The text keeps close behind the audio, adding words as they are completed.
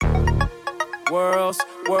World's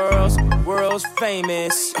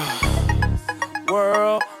famous.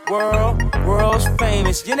 World's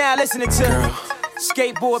famous. You're now listening to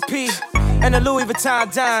Skateboard P and the Louis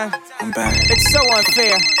Vuitton Dime. I'm back. It's so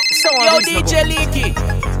unfair. It's so unreasonable. Yo, DJ Leaky.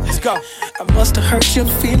 Let's go. I must have hurt your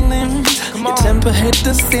feelings. Come your on. temper hit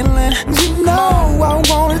the ceiling. You know I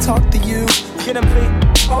wanna talk to you. Get him, please.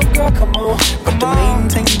 Oh girl, come on. But to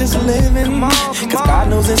maintain this living, Come on. cause God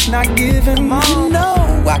knows it's not given. You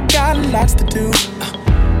know I got lots to do.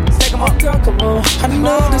 Oh girl, come on. I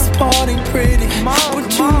know this part ain't pretty, but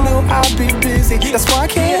you know I'll be busy. That's why I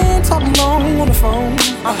can't talk long on the phone.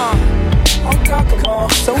 Oh girl, come on.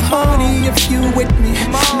 So honey, if you with me,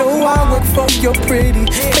 know I work for your pretty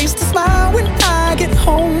face to smile when I get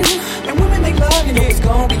home. And when we make love, you know it's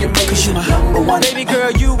gonna be amazing. Cause you my number one. Baby girl,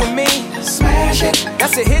 you and me. Smash it.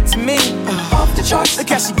 That's a hit to me. Off the charts. Look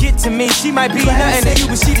how she get to me. She might be nothing to you,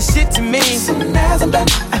 but she the shit to me. Soon as I'm done,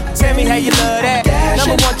 tell me how you love that.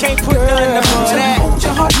 Number one, can't put nothing above that.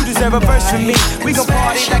 You deserve a verse from me. We gon'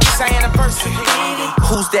 party like it's our anniversary.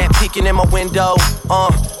 Who's that peeking in my window?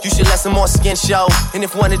 You should let some more skin show. And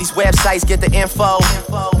if one of these websites get the info,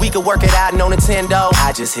 we could work it out, no Nintendo.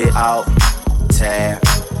 I just hit alt, tab,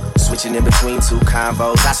 switching in between two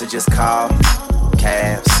combos. I should just call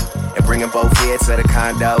cabs and bring them both here to the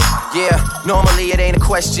condo. Yeah, normally it ain't a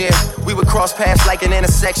question. We would cross paths like an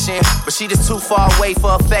intersection, but she just too far away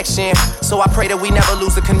for affection. So I pray that we never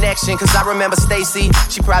lose the connection. Cause I remember Stacy,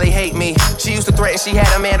 she probably hate me. She used to threaten she had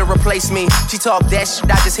a man to replace me. She talked that shit,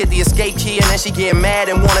 I just hit the escape key. And then she get mad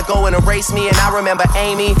and wanna go and erase me. And I remember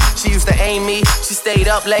Amy, she used to aim me. She stayed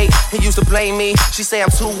up late and used to blame me. She say I'm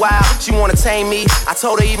too wild, she wanna tame me. I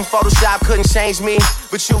told her even Photoshop couldn't change me.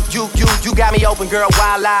 But you got me open, girl,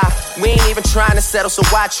 why lie? We ain't even trying to settle, so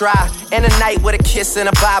why try? And a night with a kiss and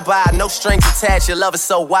a bye-bye. No strings attached, your love is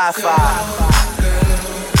so Wi-Fi.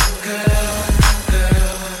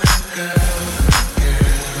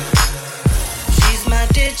 She's my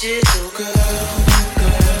digital girl.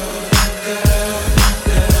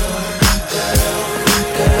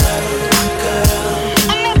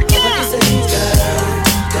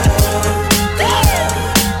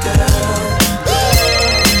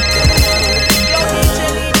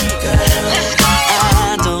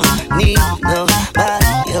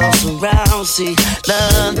 See,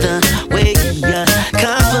 love the way you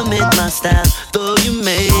compliment my style, though you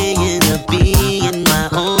may end up being my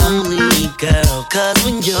only girl. Cause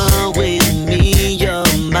when you're with me, you're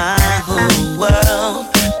my whole world.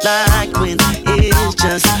 Like when it's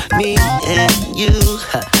just me and you,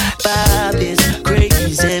 vibe is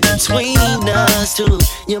crazy between us two.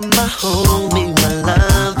 You're my homie, my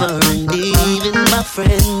lover, and even my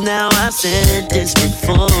friend. Now I've said this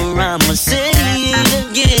before, I'ma say it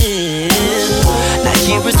again. Now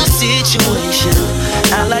here is the situation,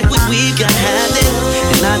 I like what we got happening,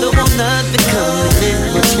 and I don't want nothing coming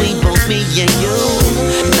in between both me and you.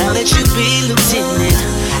 Now let you be lieutenant,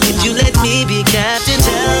 if you let me be captain,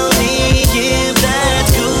 tell me if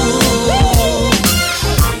that's cool.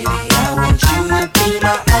 Baby, I want you to be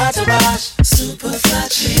my entourage, super fly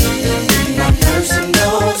chick, my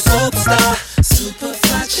personal superstar, super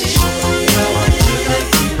fly chick. I want you to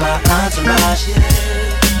be my entourage, yeah.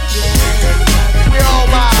 We all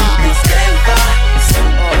ride.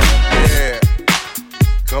 Yeah.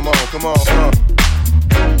 Come on.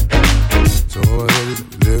 So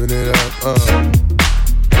living it up.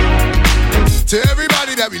 To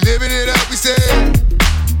everybody that be living it up, we say.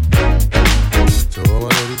 So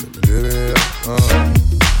living it up.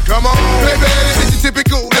 Come on, baby, it's your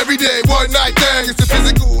typical everyday one night thing. It's a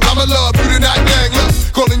physical. I'ma love you tonight, dang. Look,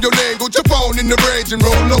 calling your name, go jump on in the range and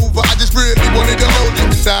roll over. I just really wanted to hold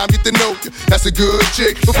you. This time, get to know you. That's a good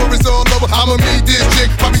chick. Before it's all over, I'ma meet this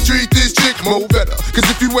chick. Probably treat this chick more better. Cause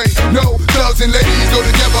if you ain't no thugs and ladies go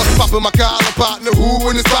together. Poppin' my collar partner,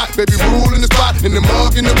 who in the spot? Baby, rule in the spot, in the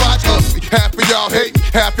mug, in the watch. Ugly. Half of y'all hate me,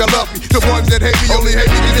 half y'all love me. The ones that hate me only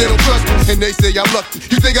hate me cause they don't trust me. And they say I'm lucky.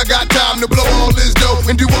 You think I got time to blow all this dough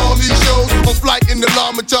and do all these shows? On flight in the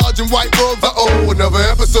llama charging white robes. Uh-oh, another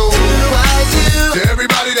episode. To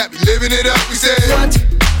everybody that be living it up, we say what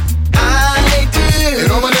I do. And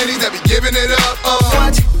all my ladies that be giving it up,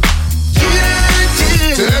 what you do.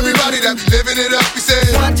 To everybody that be living it up, we say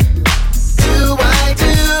what do I do.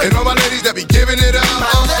 And all my ladies that be giving it up,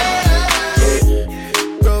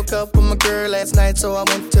 Broke up with my girl last night, so I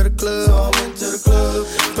went to the club.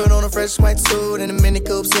 Put on a fresh white suit and a mini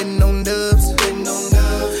coupe, sitting on dubs.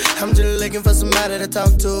 I'm just looking for somebody to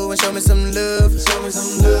talk to and show me some love.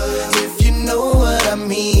 If you know what I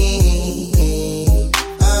mean.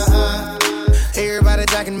 Everybody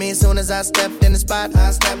jocking me as soon as I stepped in the spot.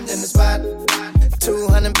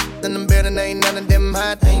 200 in the building. and ain't none of them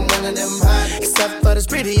hot. Except for this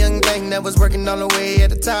pretty young thing that was working all the way at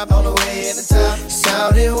the top.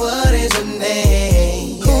 Shouted, what is your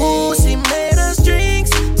name? Ooh, she made us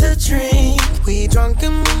drinks to drink. We drunk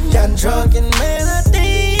and got drunk, and man, I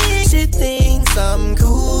think she thinks I'm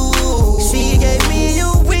cool. She gave me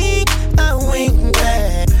a wink, I winked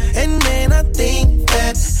back, and man, I think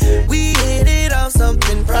that we hit it off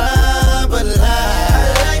something proper like.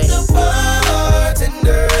 I like the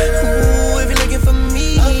bartender. Ooh, if you're looking for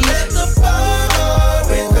me, I'll let the bar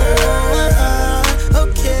with her.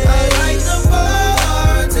 Okay, I like the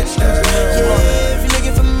bartender. Yeah, if you're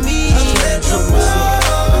looking for me, I'll let the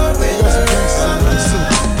bar with her.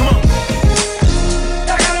 Come on.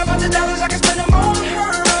 I got a bunch of dollars, I can spend them on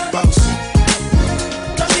her.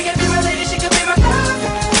 No, she can be my lady, she can be my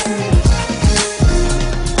lover.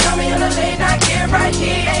 Tell me on a late night, get right,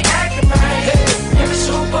 he ain't acting right. Every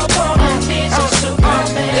Super Bowl, he's a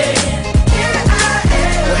Superman. Here I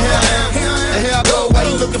am. And here I go, why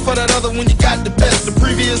you looking for that other when you got the best? The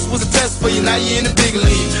previous was a test for you, now you're in the big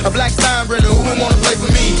league. A black Steinbrenner, who would wanna play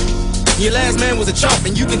for me? Your last man was a chump,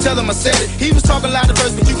 and you can tell him I said it. He was talking loud at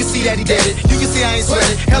first, but you can see that he did it. You can see I ain't sweat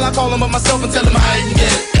it. Hell, I call him up myself and tell him I ain't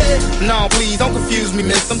get it. No, please, don't confuse me,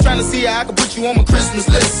 miss. I'm trying to see how I can put you on my Christmas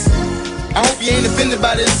list. I hope you ain't offended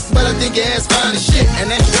by this, but I think your ass fine as shit.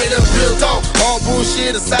 And that's straight up real talk. All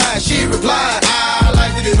bullshit aside, she replied, I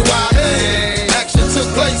like to do the wild thing. Action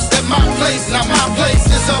took place at my place, not my place,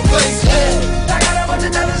 it's her place. I got a bunch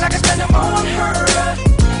of dollars, I can spend them on her.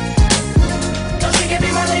 No, she can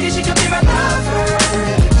be my lady, she can be my lover.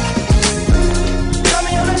 Tell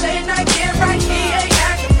me on a late night, get right, he ain't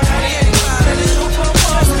acting right.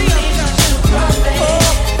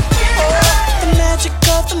 The magic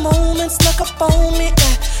of the moment snuck up on me,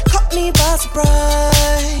 caught me by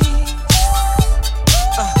surprise.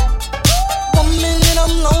 1 minute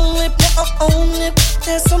I'm lonely, but I own it.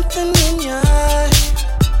 There's something in your eye,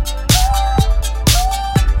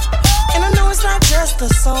 and I know it's not just the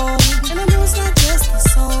song, and I know it's not just the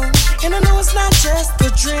song, and I know it's not just the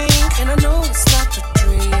drink, and I know it's not the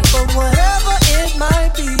dream. But whatever it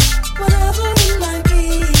might be,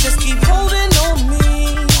 just keep holding on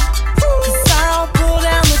me. I'll pull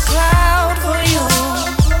down the cloud for you.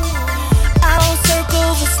 I'll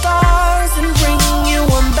circle the stars and bring you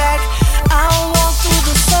one back. I'll walk through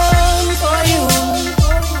the sun for you.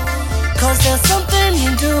 'Cause there's something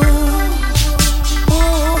you do,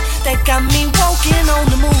 ooh, that got me walking on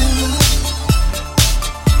the moon.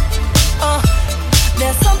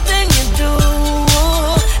 There's something you do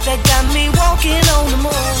that got me walking on the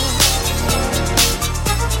moon.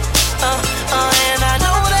 And I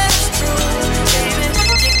know that's true, baby.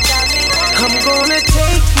 You got me walking. I'm gonna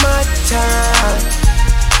take my time.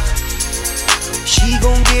 She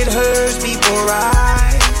gon' get hers before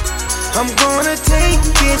I'm gonna take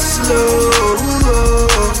it slow.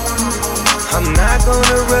 I'm not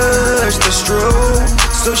gonna rush the stroke,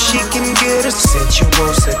 so she can get a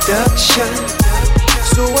sensual seduction.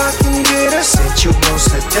 So I can get a sensual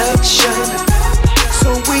seduction. So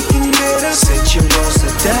we can get a sensual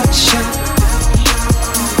seduction.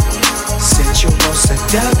 Sensual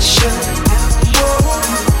seduction. Whoa,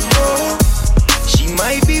 whoa. She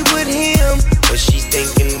might be with him, but she's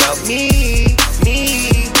thinking about me.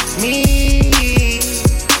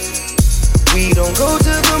 We don't go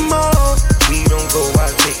to the mall, we don't go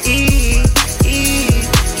out to eat.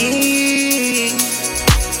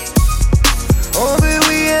 All that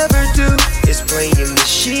we ever do is play in the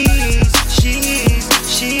sheets.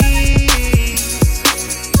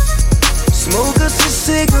 Smoke us a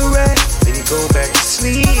cigarette, then go back to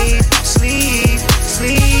sleep.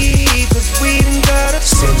 'Cause we done got a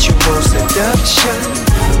sensual seduction.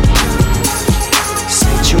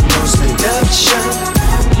 Sensual seduction.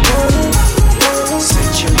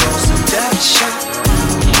 Sensual seduction.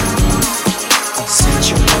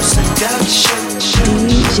 Sensual seduction.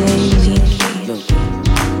 DJ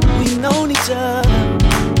we've known each other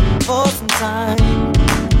for some time.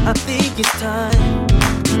 I think it's time.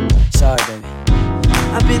 Sorry, baby.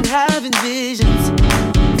 I've been having visions,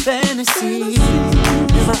 fantasies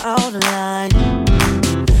in my outer line.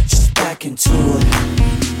 Just back into it,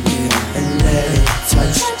 yeah, and let it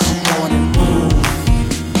touch. Come on and move,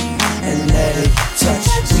 and let it touch.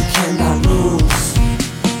 We cannot lose.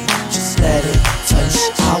 Just let it touch.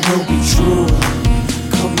 I will be true.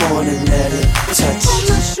 Come on and let it touch. I'm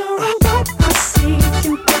not sure of what I see.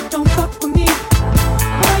 You don't fuck with me.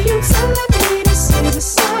 Are you telling me this is a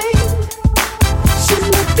sign? She's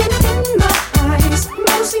looking in my eyes,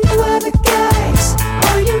 mostly for other guys.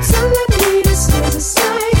 Are you telling me this is a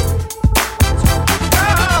sign?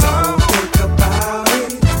 Don't think about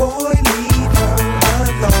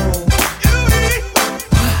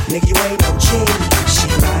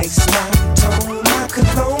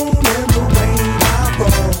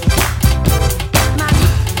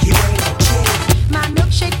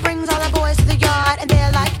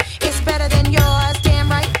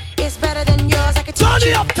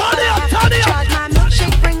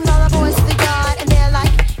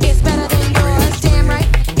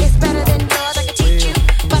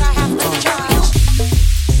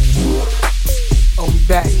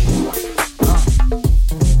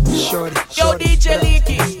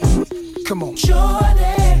Come on.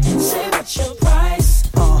 Shorty, say what's your price?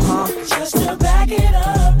 Just to back it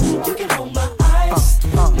up, you can hold my ice.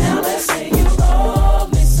 Now let's say you owe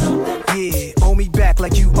me something. Yeah, owe me back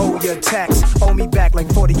like you owe your tax. Owe me back like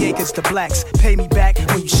 40 acres to blacks. Pay me back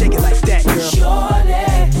when you shake it like that, girl.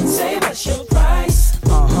 Shorty, say what's your price?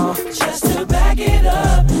 Just to back it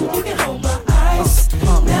up, you can hold my ice.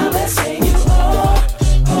 Now let's say you owe.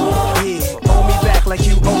 Yeah, owe me back like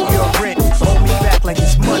you owe your rent. Owe me back like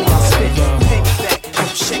it's money I spent. Pay me back when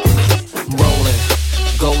you shake it. Rolling,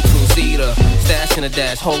 go to Cedar, stash in a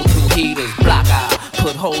dash, hold 2 heaters, block eye,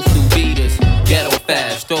 put holes through beaters, ghetto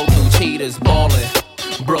fast, throw through cheaters, ballin',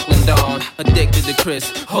 Brooklyn Dawn, addicted to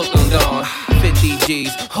Chris, hooked on Dawn, 50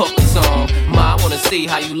 G's, hooked the song, Ma, I wanna see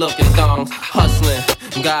how you look in thongs, hustling,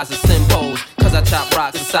 guys are simpos, cause I chop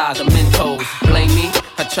rocks the size of Mentos, blame me,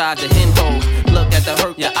 I tried to hen hoes, look at the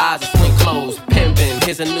hurt, your eyes are swing closed, pimpin',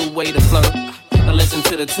 here's a new way to flirt, now listen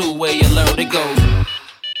to the 2-way you learn, it goes.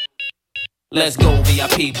 Let's go,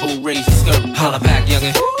 VIP, boo, raise your skirt. Holla back,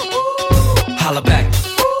 youngin'. Holla back.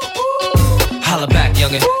 Holla back,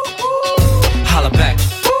 youngin'. Holla back.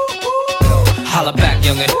 Holla back,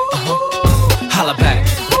 youngin'. Holla back.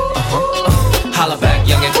 Holla back,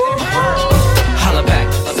 youngin'. Holla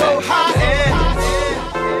back. So hot and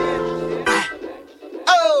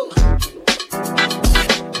oh,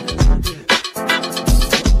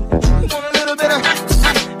 you want a little bit of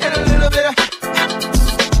and a little bit of.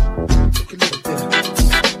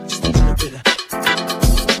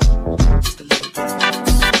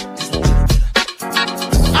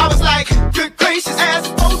 I was like, good gracious, ass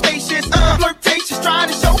bodacious, flirtatious, trying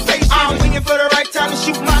to show patience. I'm waiting for the right time to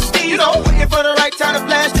shoot my steam, you know, waiting for the right time to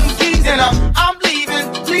blast them keys. And I'm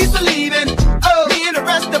leaving, please believe in, me and the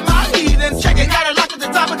rest of my heathens. Checking out a lock at the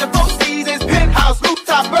top of the 4 seasons. Penthouse,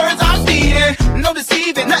 rooftop, birds I'm feeding. No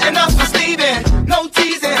deceiving, nothing else but Steven. No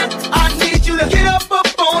teasing, I need you to get up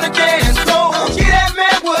on the dance floor. Get that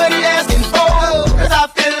man what he asking for. Cause I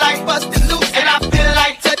feel like busting loose and I feel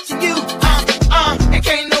like touching you. And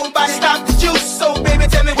can't nobody stop the juice. So baby,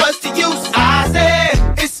 tell me what's the use? I said,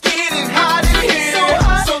 it's getting hot in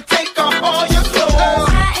here. So take off all your clothes.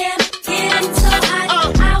 I am getting so hot, I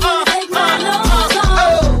wanna take my clothes off.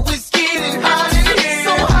 Oh, it's getting hot in here.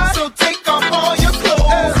 So take off all your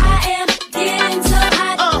clothes. I am getting so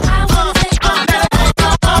hot, I wanna take my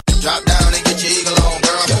clothes off. Drop down and get your eagle on,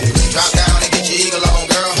 girl. Drop down and get your eagle on,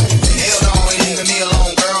 girl. Hell no, ain't leaving me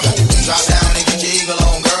alone, girl. Drop down and get your eagle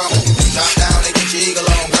on, girl. Drop down and get your eagle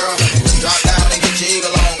on, girl. Drop down and get your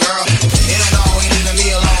eagle on, girl. Hell no, ain't leaving me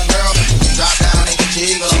alone, girl. Drop down and get your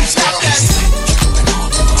eagle on, girl.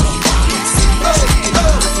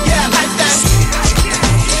 Yeah, like that.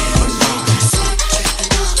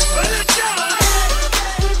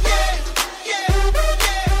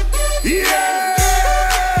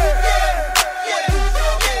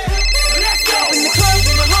 In the club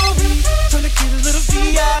with my homies, tryna get a little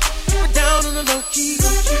VI. We're down on the low key.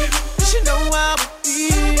 You should know how I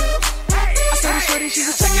feel. I saw this shorty, she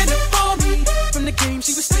was checking up for me. From the game,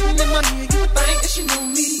 she was spending the money, and you would think that she knew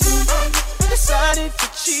me. Decided to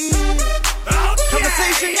cheat.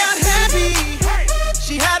 Conversation got heavy.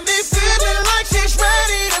 She had me feeling like she's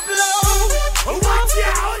ready to blow. Watch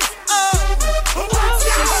out!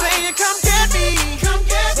 She's saying, come get me.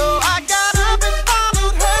 So I got up and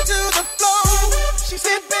followed her to the floor. She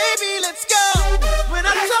said, baby, let's go. When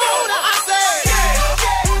I told her, I said,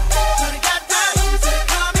 Shorty got down, she said,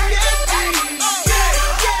 come and get me. I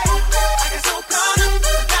got so caught up,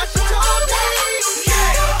 now she told me.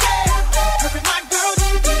 Perfect my girl, she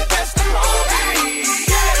be the best of all me.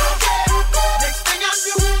 Next thing I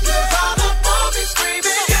knew, she was all up on me screaming.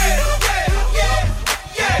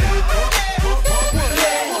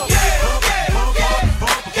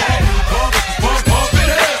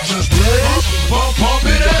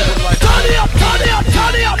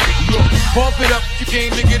 Pump it up, you came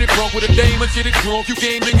to get it drunk with a dame and get it drunk. You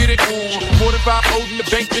came to get it on. More than 5 O's in the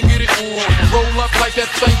bank to get it on. Roll up like that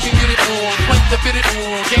thing can get it on. Plank to fit it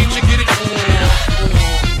on. Came to get it on.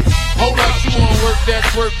 Hold up, you wanna work that,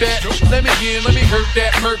 twerk that. Let me in, let me hurt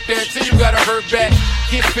that, murk that. Till you gotta hurt back.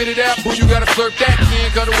 Can't spit it out, boo, you gotta slurp that.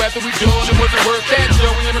 Can't cut it after we done, it wasn't worth that.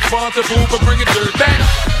 Joey ain't responsible for bringing dirt back.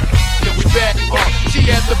 Yeah, we back. She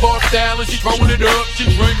at the bar style and she throwing it up. She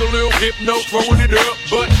drank a little hypno, throwing it up.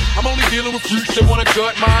 But I'm only dealing with freaks that wanna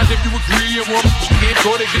cut mine. If you agree, and want can't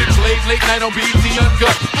go to get it played late night on BET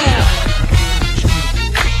Uncut.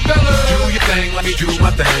 Fellas, do your thing, let me do my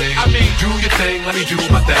thing. I mean, do your thing, let me do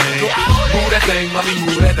my thing. Move that thing, mommy,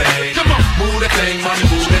 move that thing. Come on, move that thing, mommy,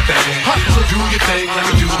 move that thing. So do your thing, let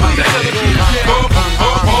me do my thing.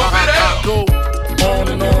 Pump it up. Go on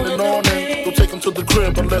and on and on and go take them to the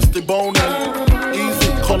crib unless they boning.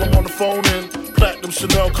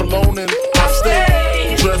 Chanel cologne and I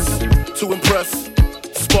stay dressed to impress.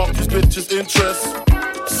 Spark these bitches' interest.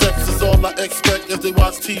 Sex is all I expect as they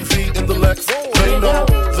watch TV in the Lex. They know.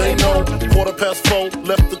 4:15,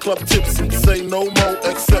 left the club tipsy. Say no more,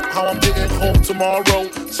 except how I'm getting home tomorrow.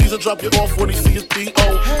 Caesar drop you off when he see his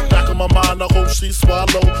P.O. Back in my mind, I hope she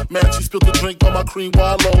swallow. Man, she spilled the drink on my cream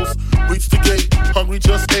wallows. Reach the gate, hungry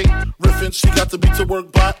just ate. Riffin', she got to be to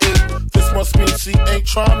work by 8. This must mean she ain't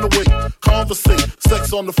trying to wait. Conversate,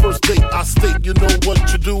 sex on the first date. I state, you know what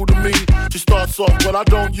you do to me. She starts off, but I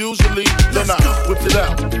don't usually. Then I whipped it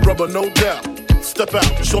out, rubber no doubt. Step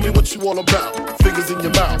out, show me what you all about. Fingers in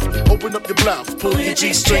your mouth, open up your blouse, pull your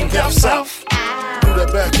G-string down south. Do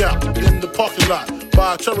that back out in the parking lot.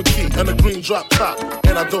 Buy a Cherokee and a green drop top.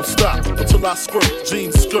 And I don't stop until I squirt.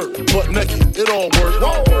 Jeans, skirt, butt naked, it all works. And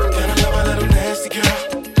I love my little nasty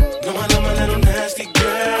girl. No, I love my little nasty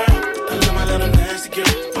girl. I love my little nasty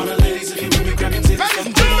girl. All the ladies, if you with me, grab your titties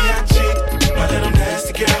from D.I.G. My little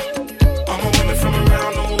nasty girl. All my women from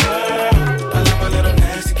around the world. I love my little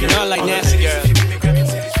nasty girl. You know I like nasty girl.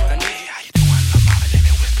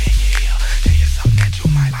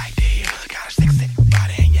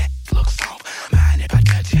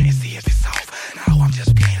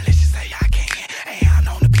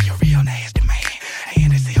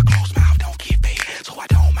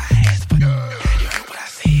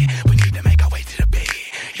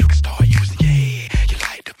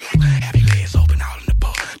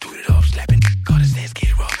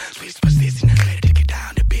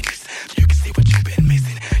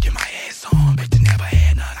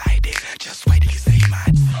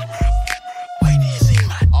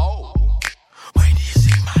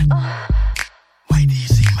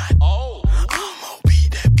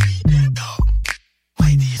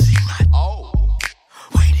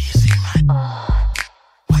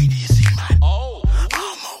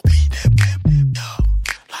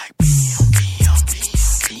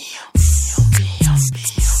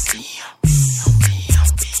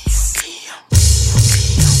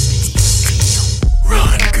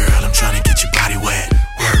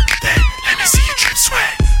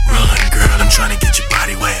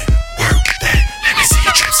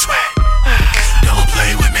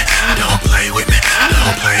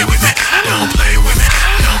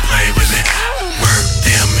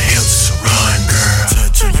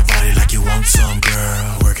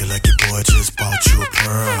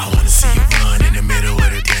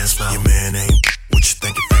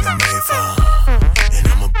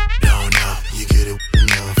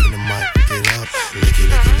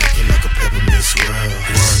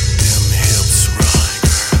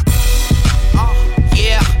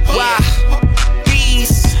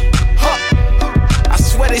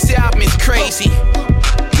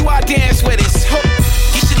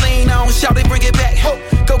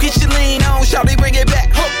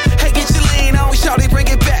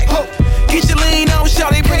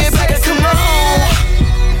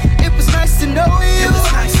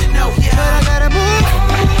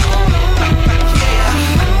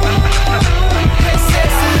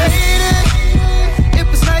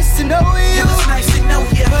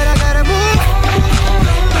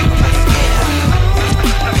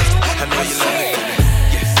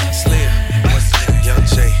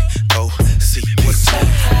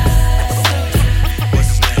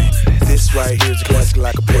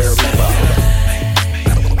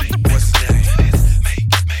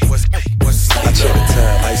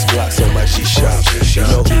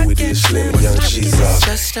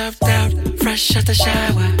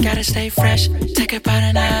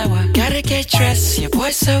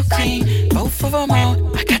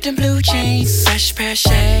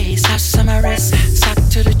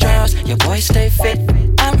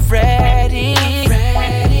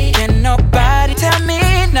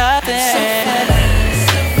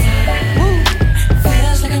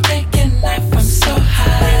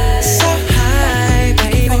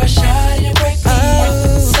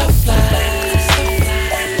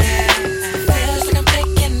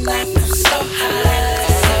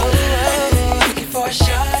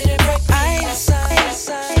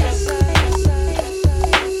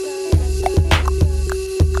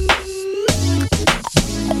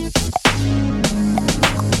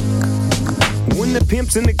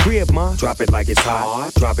 In the crib, ma. Drop it like it's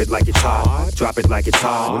hot. Drop it like it's hot. Drop it like it's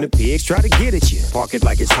hot. When the pigs try to get at you, park it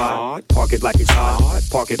like it's hot. Park it like it's hot.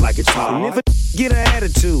 Park it like it's hot. And if a get an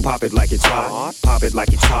attitude, pop it like it's hot. Pop it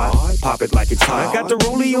like it's hot. Pop it like it's hot. I got the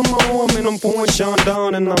rollie on my arm and I'm pouring Sean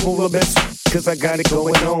down and I'm over best cause I got it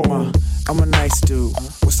going on. I'm a nice dude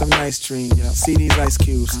with some nice dreams. See these ice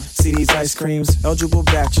cubes, see these ice creams. Eligible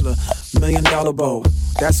bachelor, $1 million bow.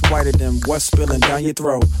 That's whiter than what's spilling down your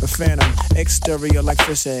throat. A phantom, exterior like like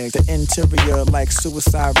fish eggs. The interior like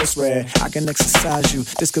suicide wrist red. I can exercise you,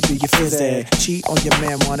 this could be your phys ed. Cheat on your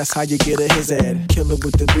man, man, that's how you get a his ed. Killer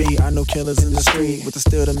with the B, I know killers in the street with the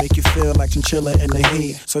steel to make you feel like chinchilla in the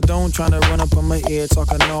heat. So don't try to run up on my ear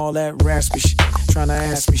talking all that raspy shit. Trying to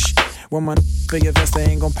ask me shit. When my big investor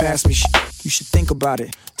ain't gon' pass me shit. You should think about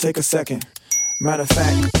it, take a second. Matter of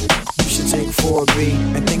fact, you should take 4B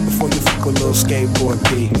and think before you fuck a little skateboard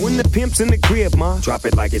B. When the pimp's in the crib, ma, drop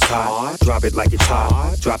it like it's hot. Drop it like it's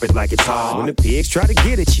hot. Drop it like it's hot. When the pigs try to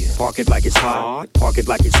get at you, park it like it's hot. Park it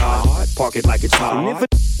like it's hot. Park it like it's hot. And if a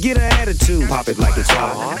get an attitude, pop it like it's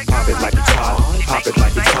hot. Pop it like it's hot. Pop it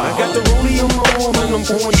like it's hot. I got the rollie on my arm and I'm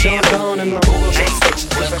pouring champagne and I'm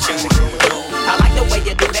I like the way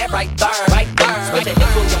you do that right there, right there. Switch your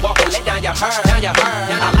hips when you walk and let down your hair, down your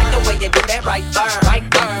hair. I like the way you do that right there, right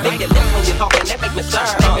there. Lick your lips when you talking, that make me stir,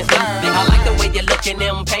 make me stir. I like the way you look in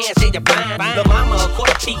them pants, see you fine. The mama a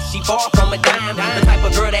quarter piece, she far from a dime. The type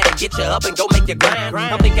of girl that'll get you up and go make you grind.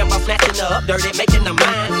 I'm thinking about snatching her up dirty, making her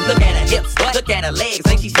mine. Look at her hips, look at her legs,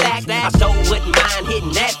 ain't she stacked? I sure wouldn't mind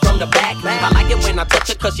hitting that from the back. I like it when I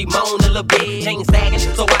touch her cause she moan a little bit. Chain sagging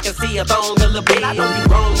so I can see her thong a little bit. I know you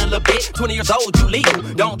grown a little bit, 20 years old, you legal.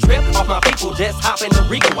 Don't trip off my people, just hop in the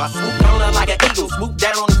Regal. I swoop on her like an eagle, swoop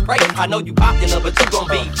down on his prey. I know you popular, but you gon'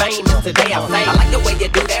 be famous today, I say. I like the way you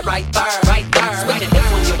do that right there, right there. Switch your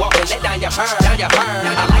hips when you walk and let down your hair, down your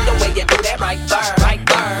hair. I like the way you do that right there, right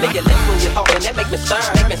there. Lick your lips when you talking, that make me stir,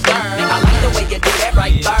 make me stir. I like the way you do that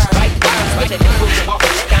right there, right there. Switch your hips when you walk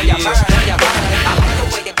and let down your hair, down your hair. I like the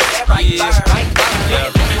way you do that right there, right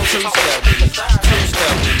there.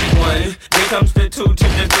 One, then comes the 2 to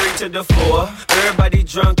the 3 to the 4. Everybody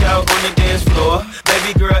drunk out on the dance floor.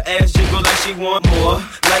 Baby girl ass jiggle like she want more.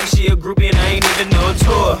 Like she a groupie and I ain't even know a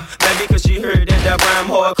tour. Maybe cause she heard that I rhyme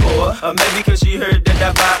hardcore. Or maybe cause she heard that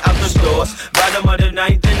I buy out the stores. Bottom of the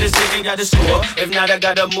 9th in the city got the score. If not I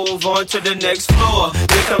gotta move on to the next floor.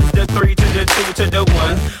 Then comes the 3 to the 2 to the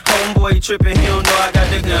 1. Homeboy tripping, he don't know I got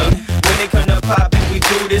the gun. When it come to poppin', we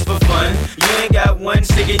do this for fun. You ain't got one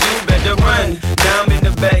stick and you better run. Now I'm in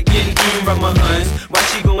the back getting from my huns. While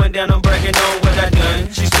she going down, I'm bragging on what I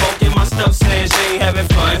done. She smoking my stuff, saying she ain't having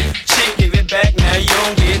fun. She ain't give it back, now you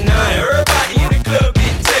don't get none. Everybody in the club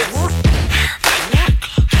get tips.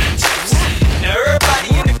 Now everybody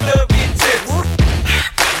in the club get tips.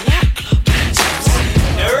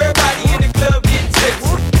 Now everybody in the club get tips.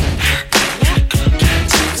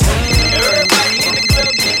 Everybody in the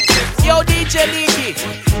club get tips. Yo, DJ Leaky.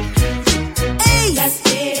 Hey, let's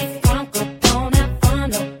get it crunk up on that fun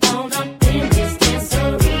up in this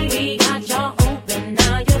dancery. We got y'all open,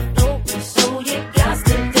 now you're floating, so you got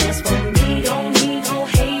to dance for me. Don't need no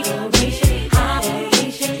hateration,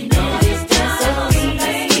 holleration. No, this dancery,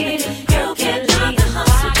 let's get it. Girl, get out the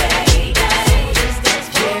hustle, baby. This dance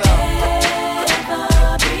forever,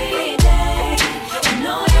 every day. You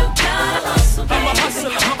know you gotta hustle, baby.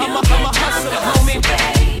 I'm a hustler, homie.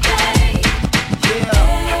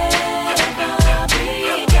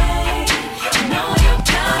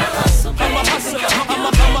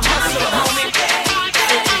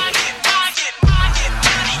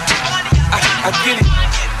 I get it.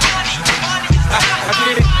 I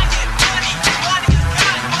get it.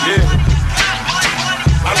 Yeah.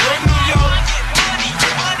 I run New York.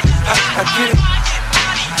 I get it.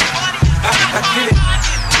 I get it.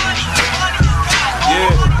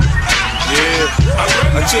 Yeah. Yeah.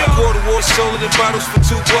 I took water, sold it in bottles for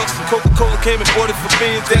 $2. And Coca-Cola came and bought it for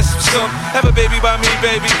millions. That's some. Have a baby by me,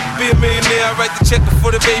 baby. Be a millionaire. I write the check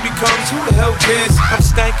before the baby comes. Who the hell cares? I'm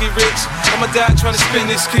stanky rich. I'ma die trying to spin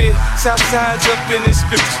this kid. Southside's up in this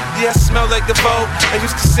bitch. Yeah, I smell like the boat. I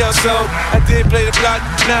used to sell so. I did play the block.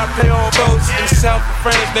 Now I play on boats. In the south of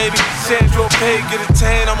France, baby. Sandro Pay, get a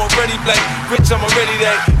tan. I'm already black. Rich, I'm already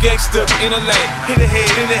that. Gangster in a lane. Hit a head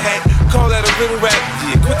in the hat. Call that a little rap.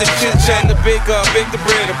 Yeah, quit the chit chat. The baker, I bake the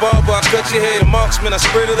bread. The barber, I cut your head. The marksman, I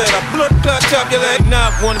spread the lead. I blood clot, chop your leg.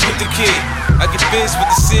 Nah, I wanna with the kid. I get biz with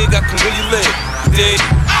the cig. I can really live. You dig?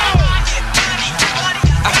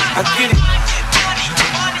 I get it.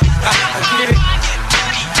 I get it.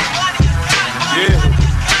 Yeah.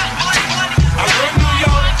 I run New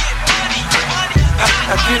York.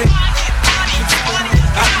 I get it.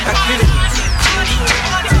 I get it.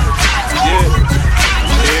 Yeah.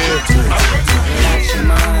 Relax your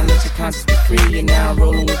mind, let your conscience be free. You're now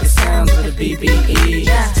rolling with the sounds of the BBE.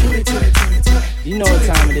 You know what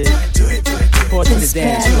time it is. Report to the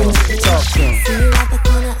dance floor. Talk to him. See you at the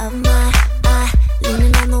corner of my eye,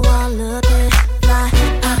 leaning on the wall, looking fly.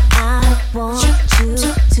 I want you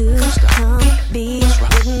to come be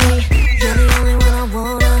with me. You're the only one I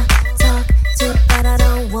wanna talk to, but I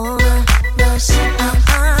don't wanna rush.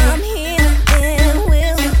 I'm here in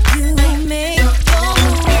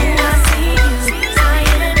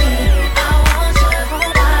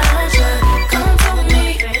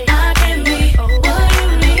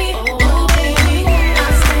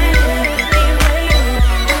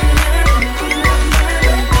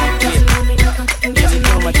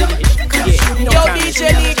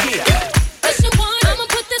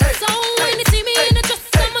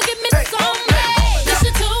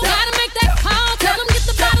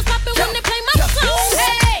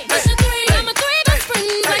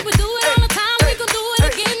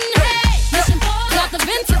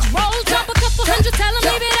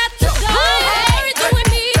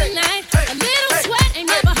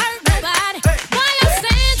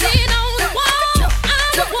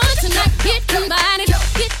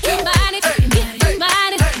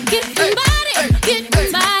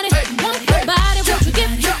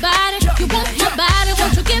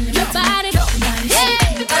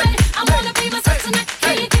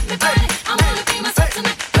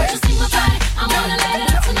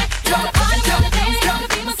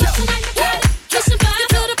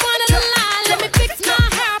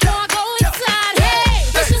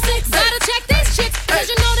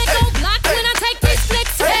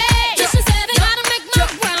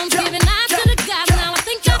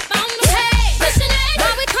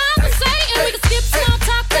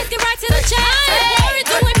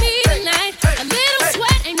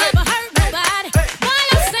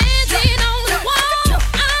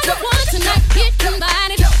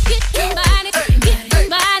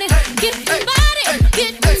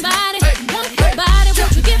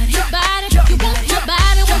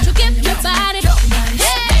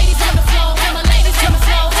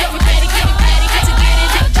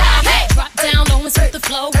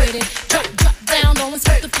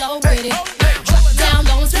flow with it. Drop down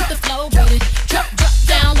low and spit the flow with it. Drop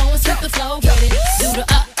down low and spit the flow with it. Do the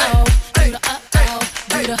uh-oh, do the uh-oh,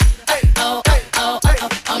 do the uh-oh, uh-oh, uh-oh,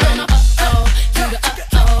 oh no no uh-oh, do the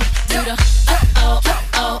uh-oh, do the uh-oh,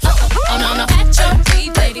 uh-oh, oh no no. Pat your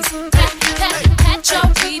weed, ladies, pat your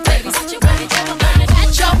weed, ladies, pat your weed, ladies,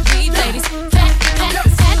 pat your weed, ladies.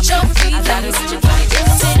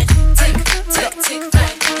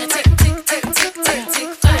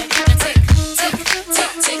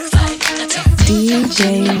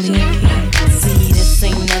 DJ Lee. See, this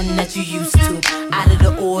ain't nothing that you used to. Out of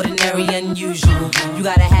the ordinary, unusual. You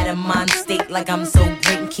gotta have a mind state like I'm so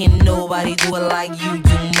great. Can't nobody do it like you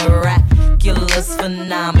do. Miraculous,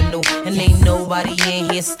 phenomenal. And ain't nobody in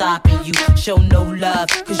here stopping you. Show no love,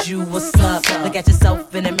 cause you what's up. Look at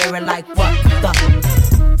yourself in the mirror like what the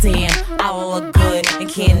damn, I look good. And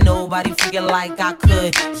can't nobody figure like I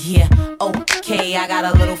could. Yeah, okay, I got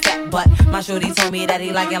a little fat butt. My shorty told me that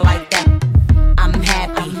he like it like that. I'm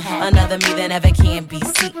happy, another me that never can be.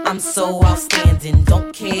 See, I'm so outstanding.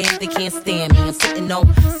 Don't care if they can't stand me. I'm sitting on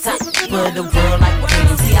top of the world like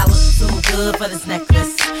Brandon. See, I look too good for this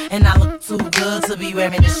necklace, and I look too good to be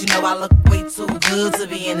wearing this. You know, I look way too good to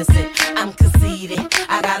be innocent. I'm conceited,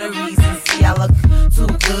 I got a reason. See, I look too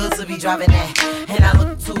good to be driving that, and I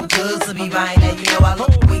look too good to be buying that. You know, I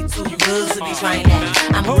look way too good to be trying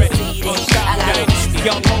that. I'm conceited, I got a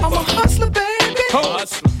reason. I'm a hustler, baby.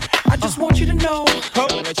 I just want you to know,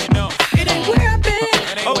 it ain't where I've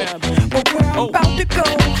been, but where I'm about to go.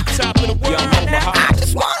 Top of the world. Now I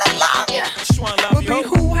just wanna love you, but be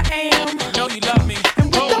who I am. Know you love me. And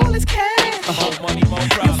with all this cash, money, more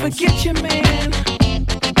you forget your man.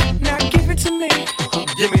 Now give it to me.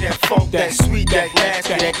 Give me that funk, that sweet, that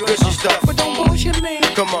nasty, that gushy stuff. But don't bullshit me.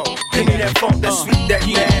 Come on, give me that funk, that sweet, that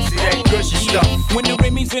nasty, that gushy stuff. When the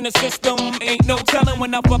Remy's in the system, ain't no telling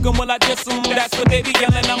when I fuck 'em, will I diss 'em? That's what they be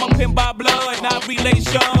yelling. I'm a pimp by blood, not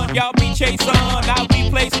relation. Y'all be chasing, I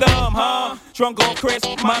replace them, huh? Drunk on Chris,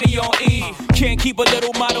 money on E. Can't keep a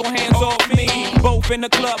little model hands off me. Both in the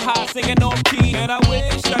club, high singing off key. And I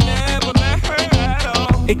wish I never met her at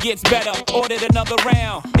all. It gets better, ordered another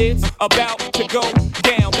round. It's about to go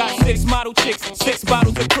down. Got 6 model chicks, 6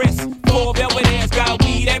 bottles of Chris. 4 velvet hairs, got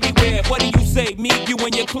weed everywhere. What do you say? Me, you,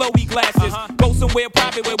 and your Chloe glasses. Go somewhere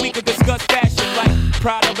private where we could discuss fashion, like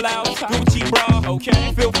Prada blouse, Gucci bra,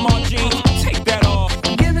 okay? Filth Mart jeans, take that off.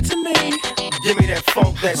 Give it to me. Give me that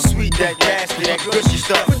funk, that sweet, that nasty, that gushy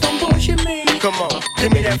stuff. But don't bullshit me. Come on,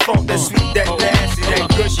 give me that funk, that sweet, that nasty, that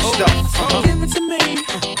gushy stuff. Give it to me.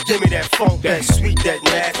 Give me that funk, that sweet, that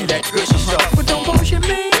nasty, that gushy stuff. But don't bullshit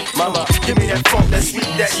me. Mama, give me that funk, that sweet,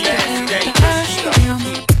 that nasty, that gushy stuff.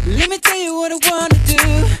 Let me tell you what I wanna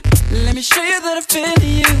do. Let me show you that I feel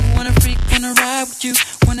you. Wanna freak, wanna ride with you.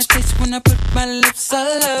 Wanna taste when I put my lips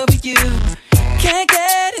all over you. Can't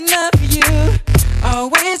get enough of you.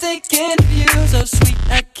 Always thinking of you. So sweet,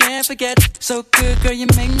 I can't forget. So good, girl, you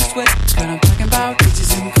make me sweat. What I'm talking about,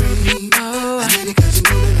 bitches and cream. Oh, I need it 'cause you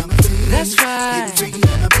know that I'm a fiend. That's right. Get freaky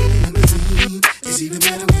and I'm feeling limousine. It's even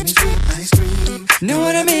better when it's with ice cream. Know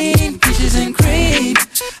what I mean? Peaches and cream.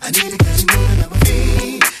 I need it 'cause you know that I'm a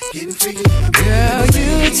fiend. Getting freaky and I'm girl,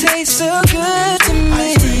 you taste so good to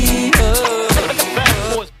me. Oh.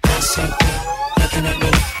 Looking at me,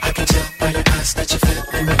 I can tell by your eyes that you're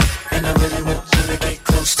feeling me. And I really want you to get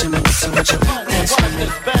close to me. So would you dance with me,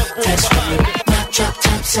 dance with me. My drop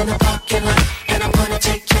tops in the parking lot, and I'm gonna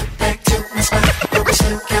take you back to my spot. But we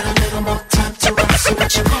still got a little more time to rock. So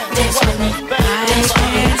would you dance with me, dance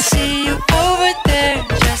with me. I can see you over there,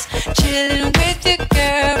 just chilling with your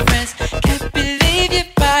girlfriends. Can't believe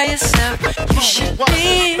you're by yourself. You should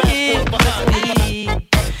be here with me,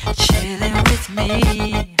 chilling with me,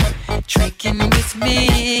 drinking with me,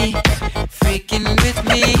 freaking with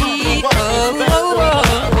me. Oh, oh, oh,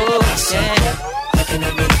 oh, yeah. Looking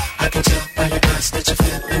at me, I can tell by your eyes that you're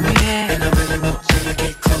feeling me. And I really want you to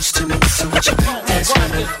get close to me. So would you dance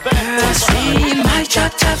with me, dance with me. See my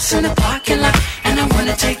drop tops in the parking lot, and I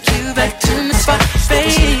wanna take you back to my spot,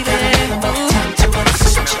 baby.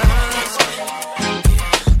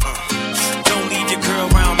 Don't leave your girl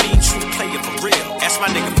around me, true player for real. That's my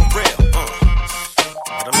nigga for real.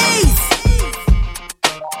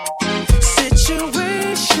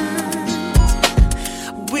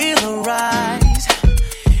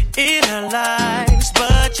 In our lives,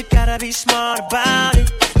 but you gotta be smart about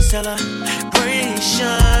it. Celebrations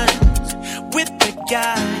with the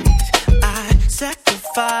guys I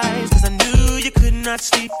sacrificed, 'cause I knew you could not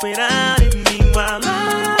sleep without it. Meanwhile,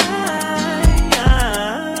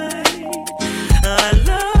 I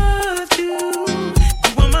loved you.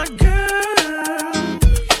 You were my girl.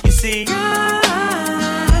 You see,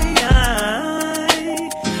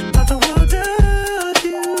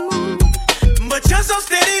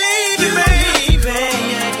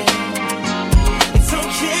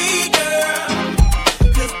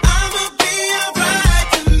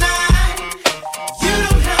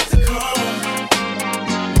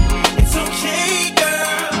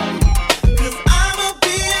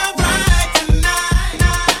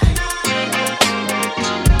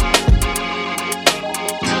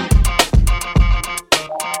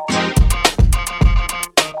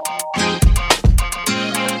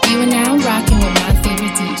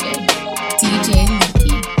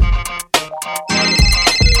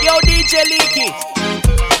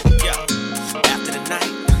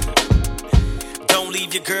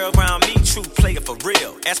 Leave your girl around me, true player for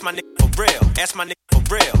real. Ask my nigga for real. Ask my nigga for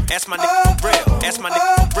real. Ask my nigga for real. Ask my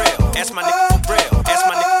nigga for real. Ask my nigga for real. Ask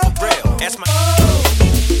my nigga for real. Ask my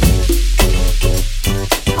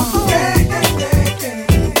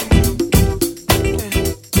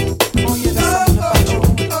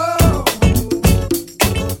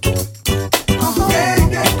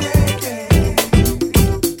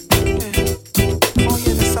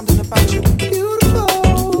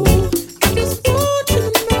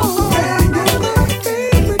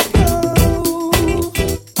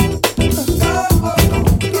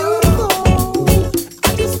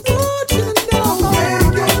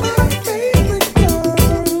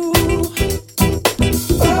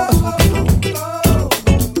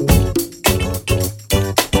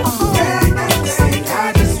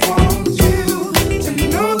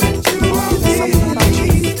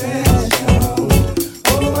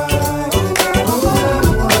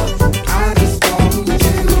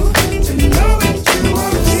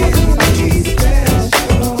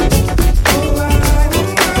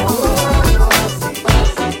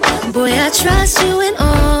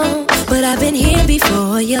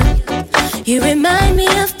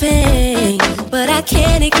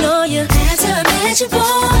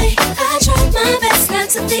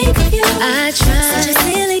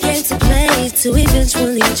to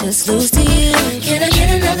eventually just lose to you. Can I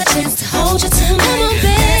get another chance to hold you tonight? Come on,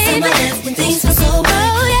 baby. My left when things were so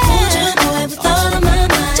right. Hold you, boy, with all of my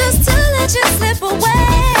mind. Just to let you slip away.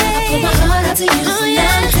 I put my heart out to you, so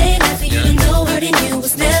now I'm saying that for you. You know hurting you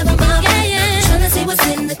was never my plan. Trying to see what's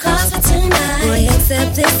in the cards for tonight. Boy,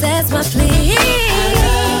 accept this as my plea.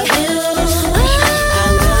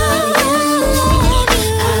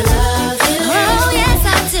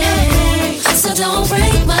 Don't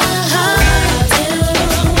break my heart,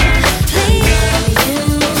 please.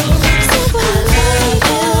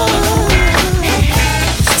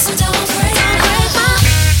 So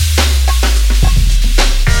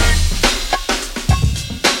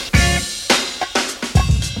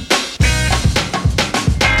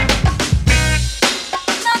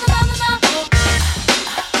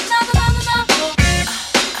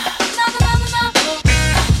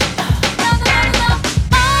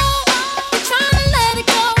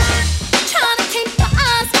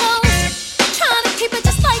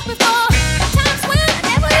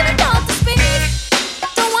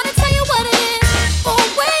break my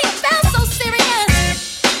heart.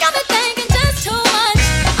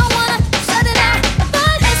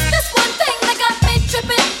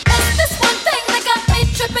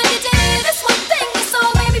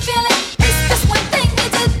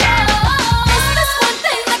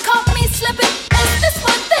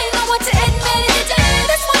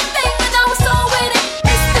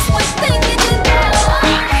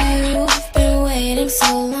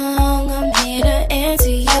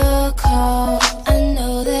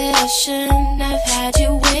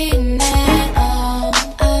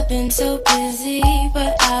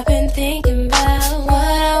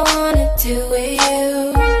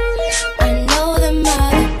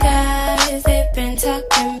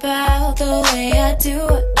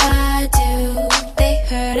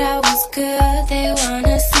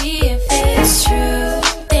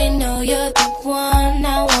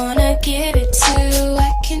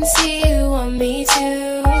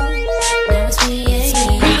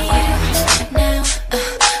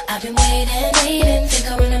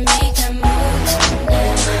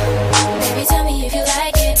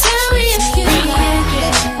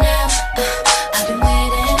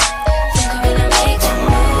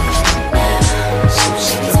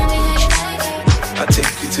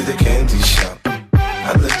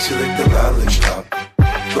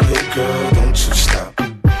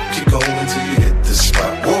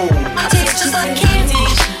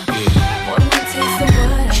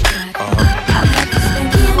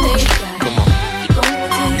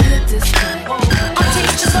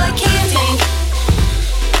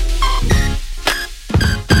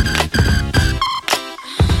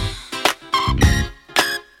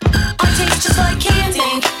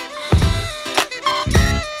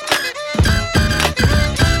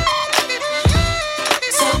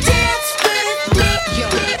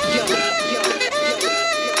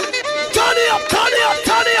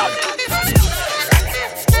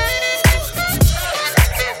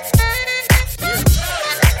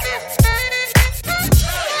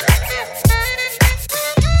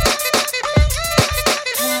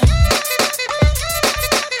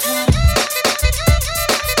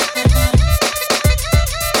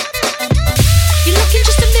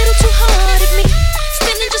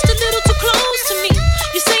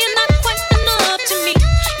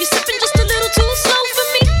 Too slow for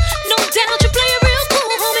me, no doubt you play it real cool.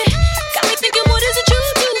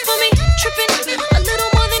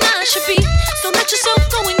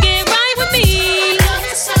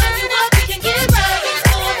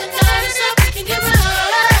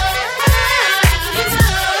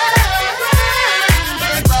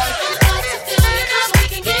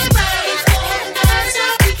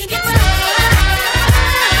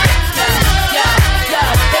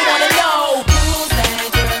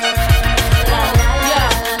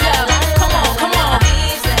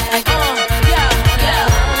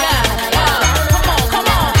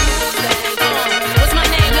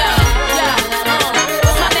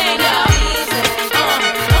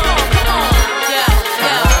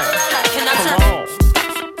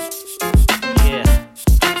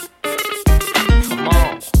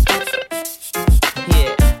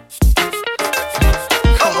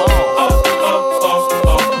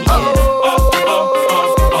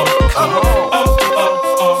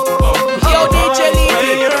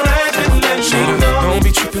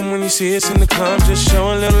 when you see us in the club, just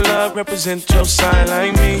show a little love, represent your side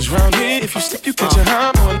like me. 'Cause round here, if you slip, you catch a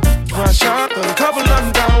hot one. One shot, a couple of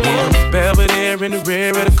them down one. Belvedere in the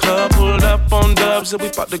rear of the club, pulled up on dubs, and we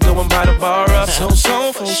about to go and buy the bar up. So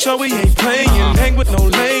for sure we ain't playing, hang with no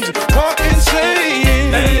lames, walk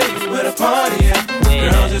insane. Hey, where the party at?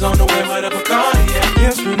 Girls is on the way with a Bacardi at.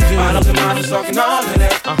 Yes, we do. Bottles and models talking all of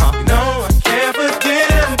that. You know I can't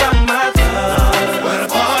forget about my love. Where the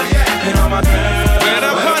party at? And all my girls. Where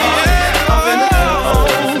the party at? Up in the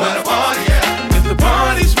club. Where the party at? If the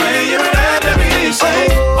party's where you're at, let me hear you say.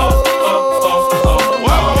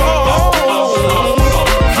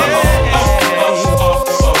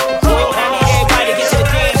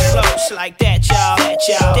 Like that, y'all. That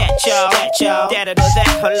y'all. That y'all. That y'all. That or that,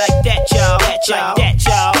 or like that, y'all. That y'all. That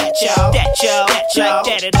y'all. That y'all. That y'all. That y'all.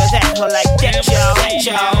 That or that, or like that, y'all. That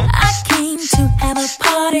y'all. I came to have a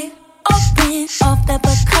party, open off that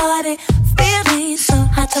Bacardi, feeling so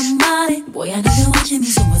hot tamale. Boy, I know you're watching me,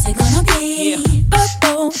 so what's it gonna be?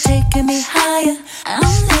 Purple taking me higher,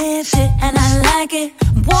 I'm lifted and I like it.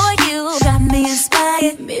 Boy, you got me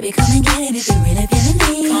inspired. Baby, come and get it if you're really feeling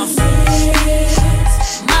me.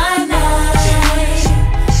 It's my night,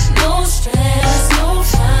 no stress, no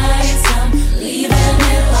fights. I'm leaving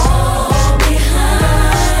it all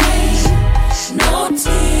behind. No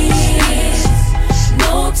tears,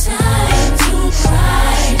 no time to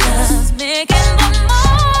cry. Just making the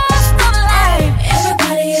most of life.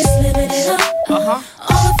 Everybody is living it up.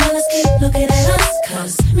 All the fellas keep looking at us,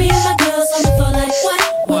 'cause me and my girls on the floor like what?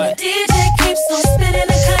 What? The DJ keeps on spinning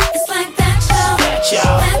the cut. It's like that, y'all. That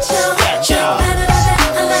y'all. That y'all. That y'all.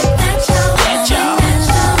 I like that, y'all. That y'all.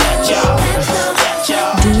 That y'all. That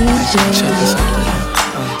y'all. DJ.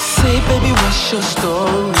 Say, baby, what's your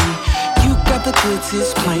story? You got the goods,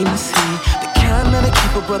 it's plain to see. The kind that'll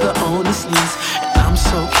keep a brother on his knees. And I'm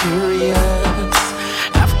so curious.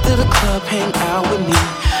 After the club, hang out with me.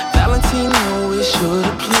 Valentino is sure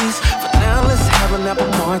to please. For now, let's have an apple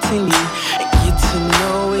martini and get to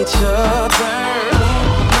know each other.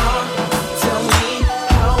 Tell me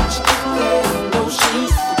how much you can wear those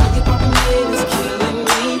sheets. The way you're popping in is killing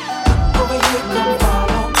me. Over here, come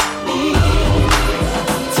follow me.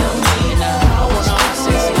 Tell me how much you can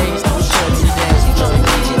wear those shorts today. You jumping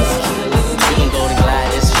in is killing me. We can go to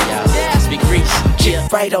Gladys, y'all. Speak Greece.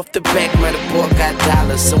 Right off the back, man, the boy got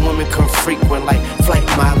dollars. So women come frequent like flight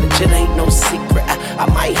mileage. It ain't no secret. I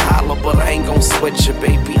might holler, but I ain't gon' sweat you,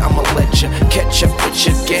 baby. I'ma let you catch up with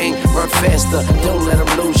your gang. Run faster, don't let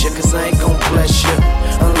them lose you, 'cause I ain't gon' bless you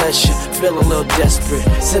unless you feel a little desperate.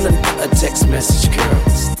 Send a text message, girl.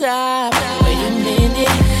 Stop, wait a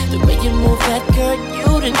minute. The way you move that girl, you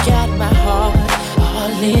done got my heart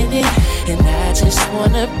all in it. And I just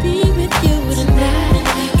wanna be with you tonight.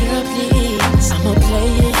 Girl, please, I'm a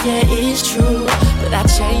player, yeah, it's true. But I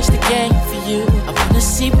changed the game for you. I wanna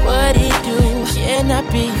see what it do. Can I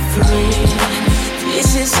be free?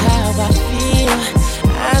 This is how I feel.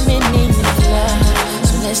 I'm in need of love.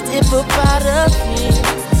 So let's dip up out of here.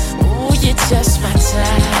 Ooh, you're just my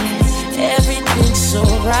type. Everything's so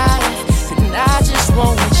right. And I just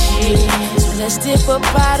want you. So let's dip up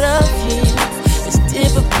out of here. Let's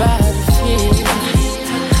dip up out of here.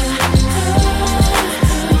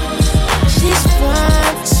 She's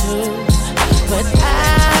fine too, but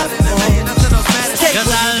I won't.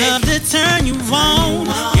 'Cause I love to turn you on.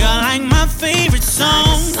 You're like my favorite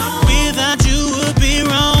song. Without you would be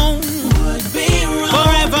wrong.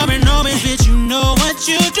 Forever and always, bitch, you know what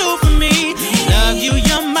you do for me. Love you,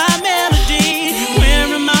 you're my melody.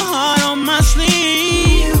 Wearing my heart on my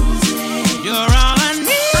sleeve. You're all I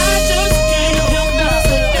need. I just can't help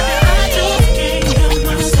myself. I just can't help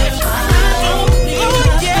myself. I don't need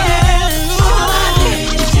nothing else. All I need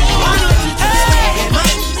is you. Why don't you just stay?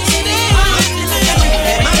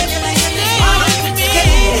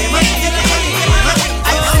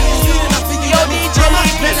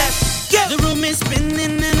 The room is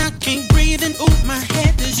spinning and I can't breathe, and ooh, my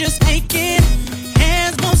head is just aching.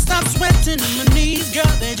 Hands won't stop sweating, my knees,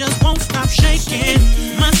 girl, they just won't stop shaking.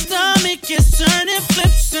 My stomach is turning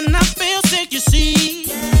flips and I feel sick, you see.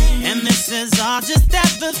 And this is all just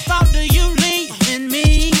at the thought of you leaving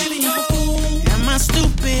me. Baby, I'm a fool. Am I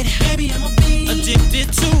stupid? Baby, I'm a bee. Addicted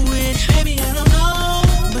to it. Baby, I don't know.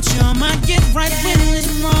 But you're my get right when it's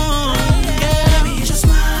wrong. Baby, it's just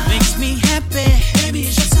mine. Makes me happy. Baby,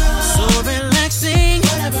 it's just so relaxing.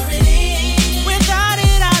 Whatever it is. Without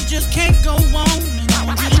it, I just can't go on. And I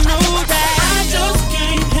want you to know that I just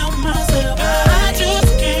can't help myself. I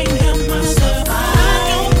just can't help myself. I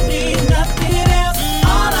don't need nothing else.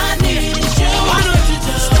 All I need is you. Why don't you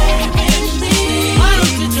just stay with me? Why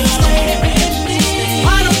don't you just stay?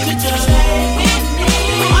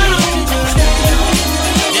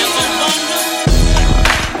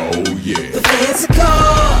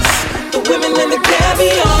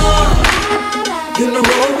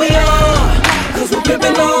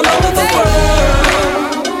 pimping all over the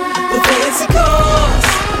world. The fancy cars,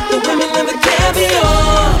 the women and the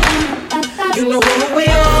caviar. You know who we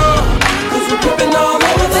are, 'cause we're pimping all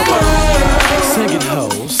over the world. Sing it,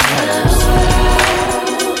 hoes.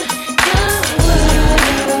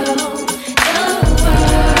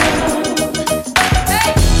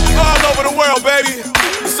 All over the world, baby.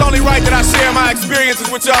 It's only right that I share my experiences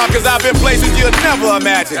with y'all, cause I've been places you'll never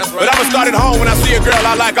imagine. Right. But I'ma start at home. When I see a girl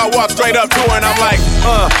I like, I walk straight up to her and I'm like,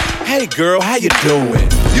 hey girl, how you doing?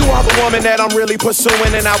 You are the woman that I'm really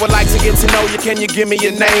pursuing, and I would like to get to know you. Can you give me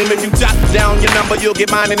your name? If you jot down your number, you'll get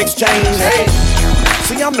mine in exchange. Hey,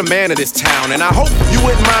 see, I'm the man of this town, and I hope you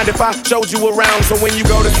wouldn't mind if I showed you around. So when you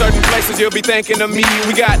go to certain places, you'll be thinking of me.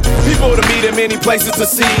 We got people to meet and many places to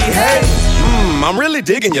see. Hey, I'm really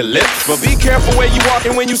digging your lips, but be careful where you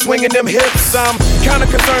walking when you swinging them hips. I'm kinda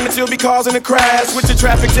concerned that you'll be causing a crash with your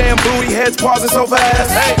traffic jam booty heads pausing so fast.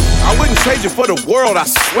 Hey, I wouldn't trade you for the world, I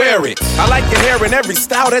swear it. I like your hair in every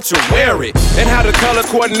style that you wear it, and how the colors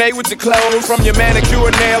coordinate with your clothes, from your manicure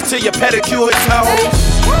nails to your pedicure toes.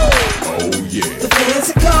 Oh yeah. The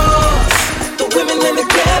fancy cars, the women and the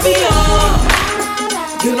caviar.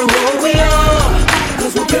 You know who we are,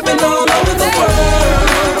 'cause we're pimping all over the world.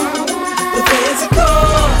 The fancy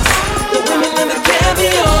cars, the women and the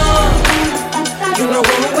caviar. You know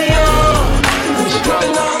who we are, 'cause we're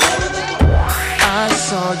pimping all over the world. I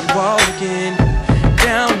saw you walking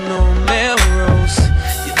down on Melrose.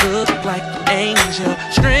 You look like an angel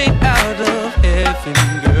straight out of heaven,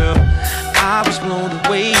 girl. I was blown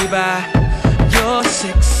away by your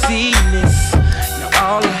sexiness. Now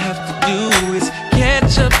all I have to do is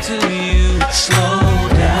catch up to you. Slow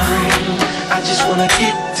down, I just wanna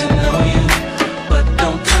get to know you. But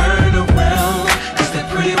don't turn around, 'cause that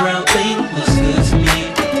pretty round thing looks good to me.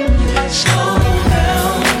 Slow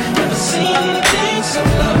down, never seen anything so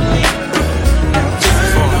lovely. Now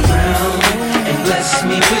turn around and bless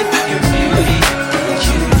me with your beauty.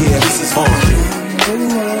 Yeah, this is fun.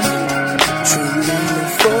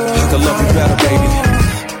 I could love you better, baby.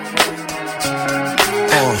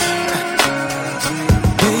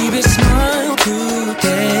 Baby, smile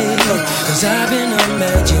today, 'cause I've been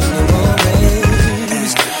imagining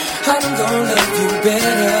always. I'm gonna love you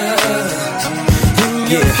better. And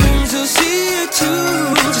your friends will see it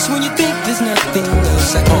too. Just when you think there's nothing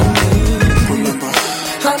else I can do,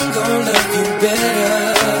 I'm gonna love you better.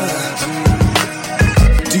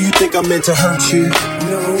 Do you think I meant to hurt you?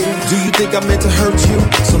 No. Do you think I meant to hurt you?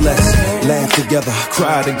 So let's laugh together,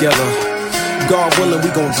 cry together. God willing, we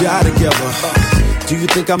gon' die together. Do you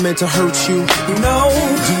think I meant to hurt you? No.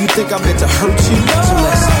 Do you think I meant to hurt you? So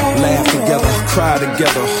let's laugh together, cry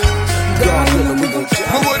together. God willing, we gon' die.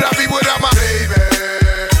 Who would I be without my baby?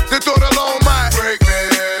 The thought alone might break me,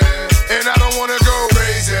 and I don't wanna go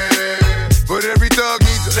crazy, but every thug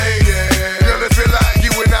needs a lady. Girl, it feel like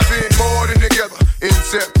you and I been more than together,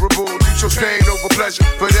 inseparable. You chose pain over pleasure,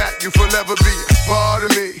 for that you forever be a part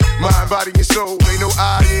of me. Mind, body, and soul, ain't no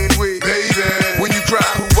I in we. Baby, when you cry,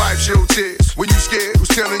 who wipes your tears? When you scared, who's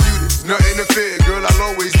telling you this? Nothing to fear, girl,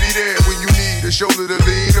 I'll always be there when you need a shoulder to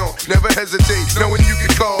lean on. Never hesitate, knowing you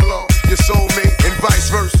can call on your soulmate and vice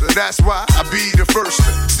versa. That's why I be the first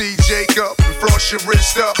to see Jacob and frost your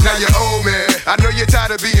wrist up. Now you're old, man. I know you're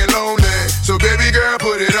tired of being lonely, so baby girl,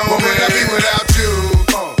 put it on. What would I be without you?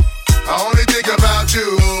 I only think about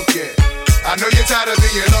you. Yeah, I know you're tired of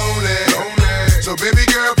being lonely. So baby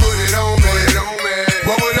girl, put it on me.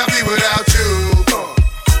 What would I be without you?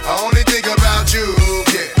 I only think about you.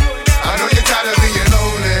 Yeah, I know you're tired of being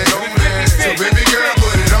lonely. So baby girl,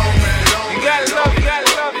 put it on me. You gotta love it, you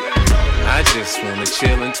gotta love it. I just wanna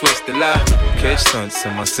chill and twist the lot. Catch stunts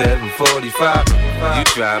in my 745. You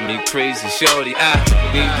drive me crazy, shorty. I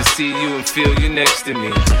need to see you and feel you next to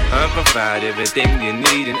me. I provide everything you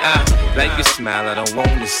need, and I like your smile. I don't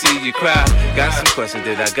wanna see you cry. Got some questions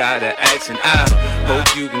that I gotta ask, and I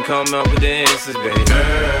hope you can come up with the answers, baby.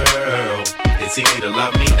 Girl, it's easy to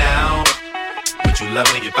love me now. Would you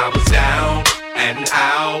love me if I was down and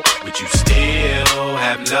out? Would you still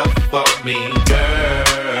have love for me,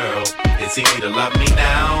 girl? It's easy to love me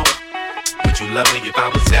now. Would you love me if I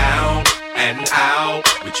was down and out?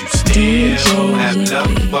 Would you still have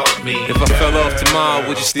love for me? If I fell off tomorrow,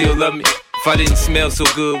 would you still love me? If I didn't smell so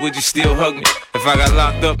good, would you still hug me? If I got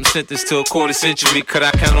locked up and sentenced to a quarter century, could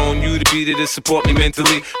I count on you to be there to support me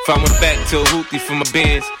mentally? If I went back to a hoopty for my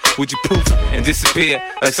bands, would you poof and disappear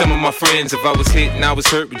like some of my friends? If I was hit and I was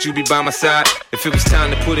hurt, would you be by my side? If it was time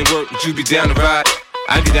to put in work, would you be down to ride?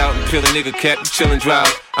 I get out and peel a nigga cap, you chill and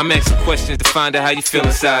drive. I'm asking questions to find out how you feel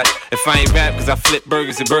inside. If I ain't rap cause I flip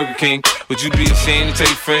burgers at Burger King, would you be ashamed to tell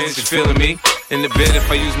your friends that you're feeling me? In the bed if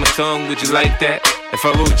I use my tongue, would you like that? If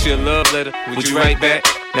I wrote you a love letter, would you write back?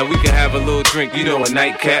 Now we can have a little drink, you know, a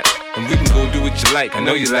nightcap, and we can go do what you like. I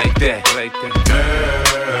know you like that.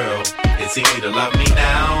 Girl, it's easy to love me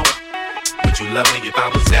now. Would you love me if I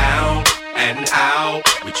was down and out?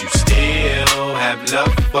 Would you still have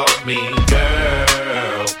love for me?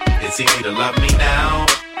 Girl, it's easy to love me now.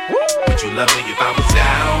 Would you love me if I was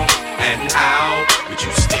down and out? Would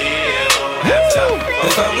you still have love for me?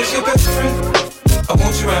 If I was your best friend, I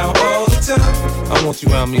want you around all the time. I want you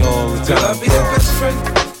around me all the time. Girl, I'll be your best friend.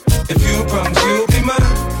 If you promise you'll be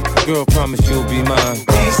mine. Girl, promise you'll be mine.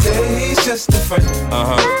 He said he's just a friend.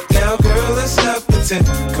 Now, girl, let's not pretend.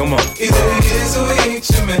 Come on. Either he is or he ain't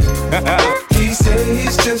your man. He said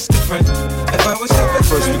he's just a friend. If I was your best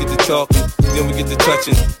First friend. we get to talking, then we get to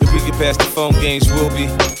touching. If we get past the phone games, we'll be.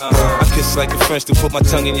 I kiss like a French to put my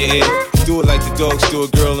tongue in your ear. Do it like the dogs do a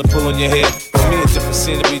girl and pull on your hair. For me, a different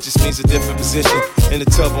scenery just means a different position. In the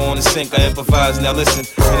tub or on the sink, I improvise. Now listen,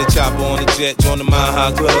 in the chopper on the jet, join the Mile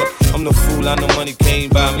High Club. I'm no fool, I know money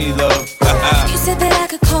can't buy me love. You said that I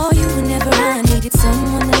could call you whenever I needed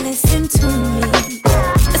someone to listen to me.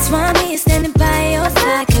 That's why I'm here standing by your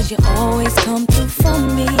side, cause you always come through for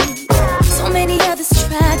me. So many others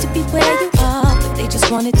tried to be where you are, but they just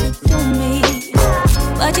wanted to do me.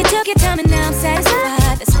 But you took your time and now I'm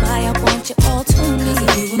satisfied. That's why I want you all to me.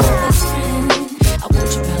 Cause you were my best friend, I want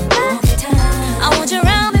you around all the time. I want you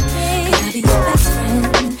around me, babe. I'll be your best friend.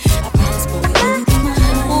 I promise, boy, you'll be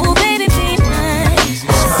mine. Oh, baby, be mine. He's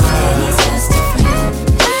just a friend,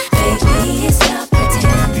 baby, it's not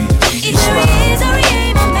pretend. Either he is or he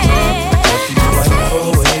ain't my man.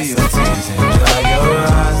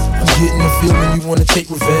 I'm getting the feeling you wanna take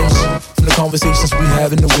revenge from the conversations we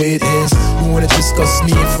have and the way it ends. You wanna discuss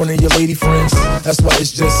me in front of your lady friends. That's why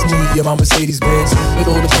it's just me and my Mercedes Benz. It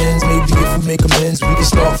all depends, maybe if we make amends, we can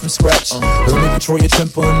start from scratch. Learn to control your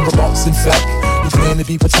temper and remarks. In fact, we plan to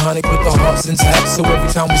be platonic with the hearts intact. So every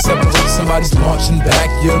time we separate, somebody's marching back.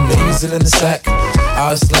 You're amazing in the sack.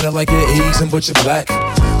 Eyes slanted like you're Asian, but you're black.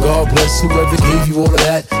 God bless whoever gave you all of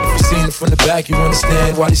that. If you seen it from the back, you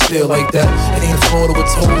understand why they still like that. It ain't Florida with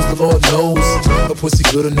toes, the Lord knows. Her pussy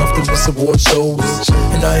good enough to miss award shows.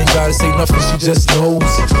 And I ain't gotta say nothing, she just knows.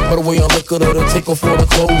 By the way I look at her, to take off all the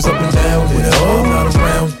clothes up and down. When I'm not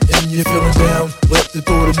around and you're feeling down, let the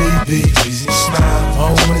thought of me be. Easy smile. I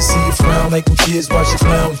don't wanna see you frown like when kids watch you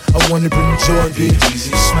clown. I wanna bring you joy, be. Easy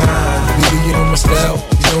smile. Baby, you know my style.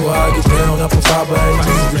 You know how I get down. I provide by any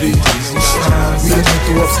means to be. Easy smile. We done been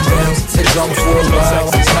through ups and downs. Take drama for a while.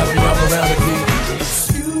 I'm just having around the beat.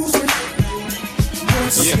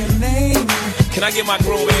 Can I get my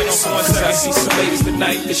grown man on for one second? I see some ladies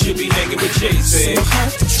tonight that should be hanging with Jay-Z.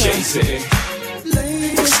 Jay-Z.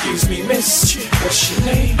 Excuse me, miss, what's your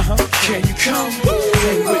name? Can you come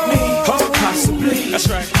hang with me? Possibly. That's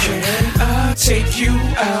right. Can I take you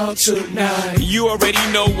out tonight? You already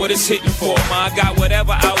know what it's hitting for. I got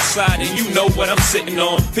whatever outside and you know what I'm sitting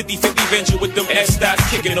on. 50-50 venture with them S-dots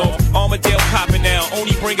kicking off. Armadale popping now,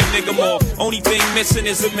 only bring a nigga more. Only thing missing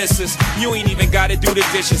is a missus. You ain't even gotta do the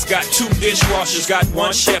dishes. Got 2 dishwashers, got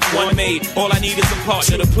 1 chef, 1 maid. All I need is a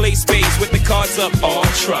partner to play spades with the cards up. All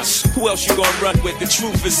trust. Who else you gonna run with? The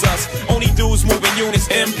truth is us. Only dudes moving units,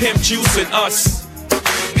 M-Pimp Juice and us.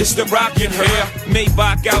 It's the rockin' hair.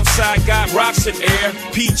 Maybach outside, got rocks in air.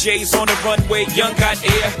 PJs on the runway, young got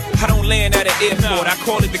air. I don't land at an airport, I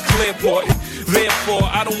call it the clearport. Therefore,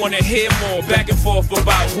 I don't wanna hear more back and forth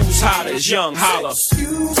about who's hotter. It's young, holla.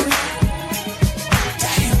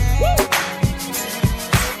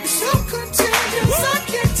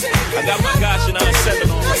 I got my gosh and I'm setting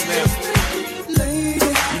on right now.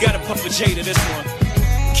 You gotta puff a J to this one.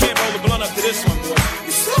 Can't roll the blunt up to this one, boy.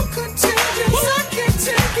 You're so contagious, I can't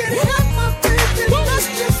take it. Have my baby, let's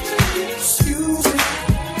just make it. Excuse me.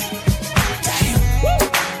 Damn.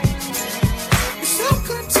 You're so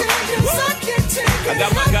contagious, I can't take it. I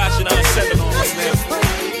got my gosh and I'm setting on right now.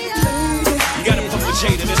 You gotta puff a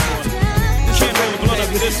J to this one. Can't roll the blunt up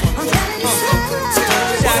to this one, boy. DJ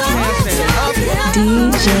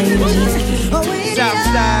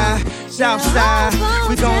Southside, Southside,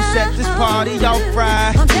 we gon' set this party off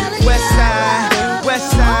right.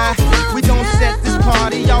 Westside, we gon' set this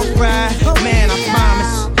party off right. Man, I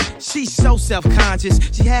promise. She's so self-conscious,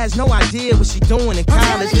 she has no idea what she doing in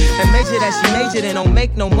college. That major that she majored in don't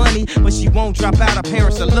make no money, but she won't drop out, her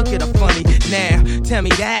parents will look at her funny. Now, tell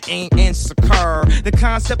me that ain't insecure. The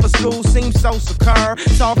concept of school seems so secure.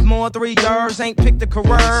 Sophomore, 3 years, ain't picked a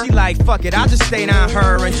career. She like, fuck it, I'll just stay down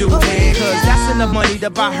her and do it. Cause that's enough money to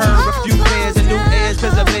buy her a few pairs of new ears.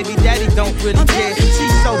 Cause her baby daddy don't really care.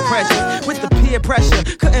 She's so precious, with the peer pressure.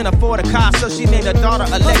 Couldn't afford a car, so she named her daughter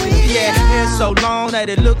Alexis. Yeah, hair so long that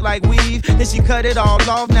it looked like weave. Then she cut it all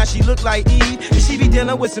off, now she look like Eve. And she be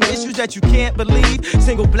dealing with some issues that you can't believe.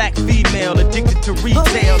 Single black female, addicted to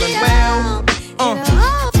retail and well.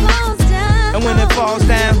 And when it falls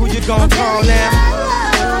down, who you gonna call now?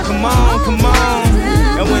 Come on, come on.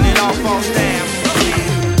 And when it all falls down.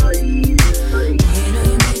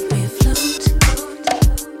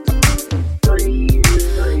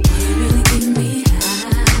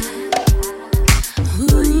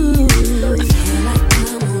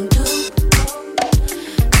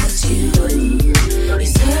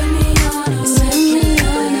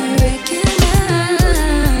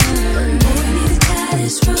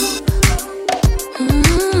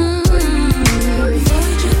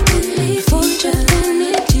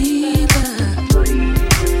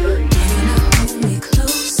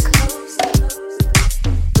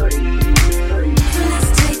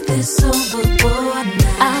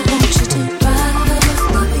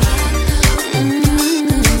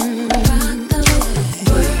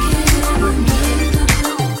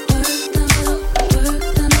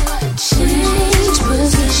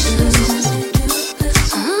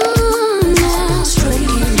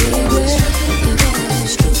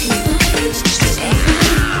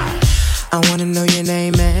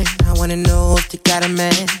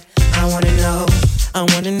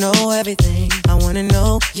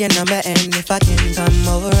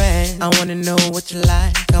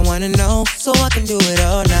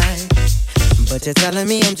 You're telling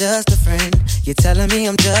me I'm just a friend. You're telling me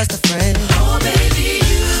I'm just a friend. Oh baby,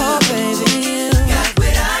 you got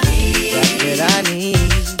what I need. Got what I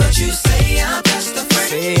need. But you say I'm just a friend.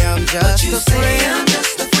 Say I'm just but you a say friend. I'm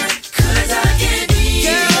just a friend. 'Cause I can be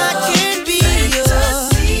girl, I can be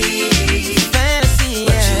fantasy. Fantasy.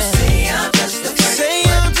 But you say I'm just a friend. Say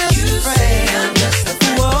I'm just you a friend. Say I'm just a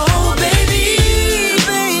friend. Whoa, baby,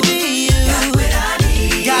 you got what I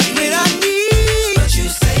need. Got what I need. But you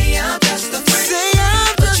say I'm just a friend.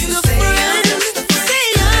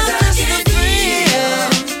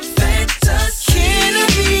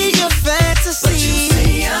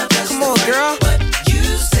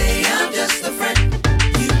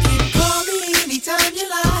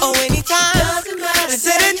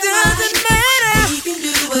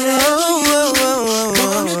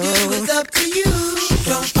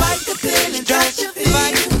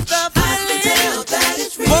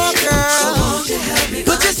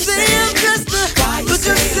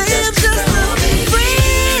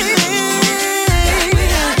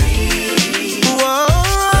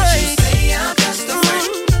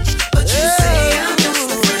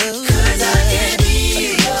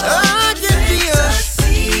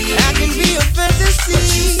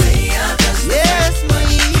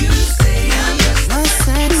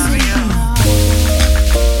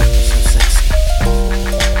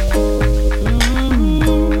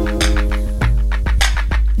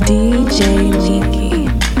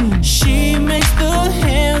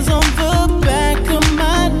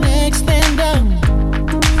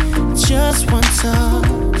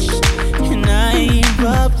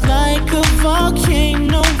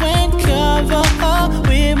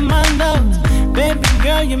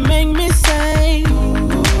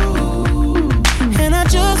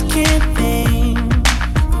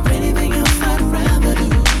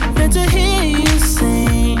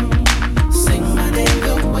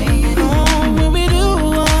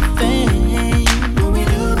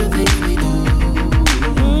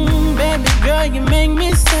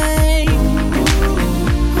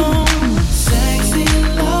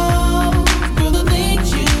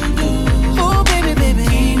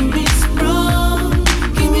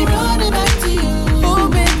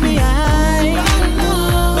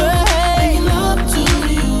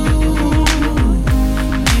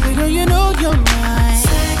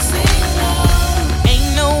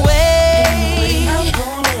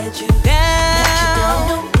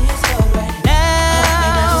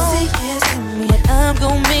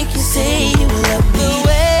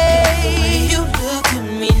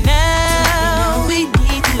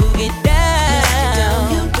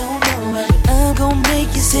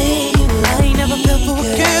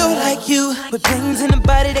 With brains in a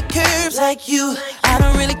body that curves like you. I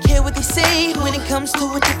don't really care what they say when it comes to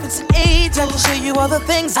a difference in age. I can show you all the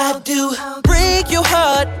things I do. Break your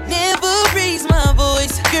heart, never raise my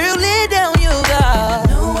voice. Girl, lay down your guard.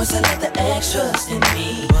 No one's to let the extras in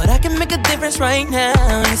me, but I can make a difference right now,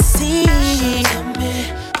 you see. Tell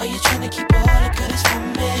me, are you trying to keep all the goodness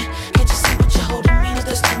from me? Can't you see what you're holding me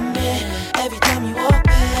does to me? Every time you walk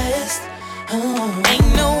past,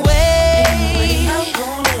 ain't no way I'm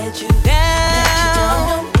gonna let you down.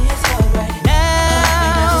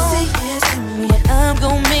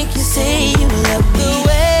 Say you love the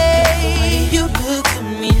way you look at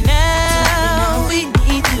me now.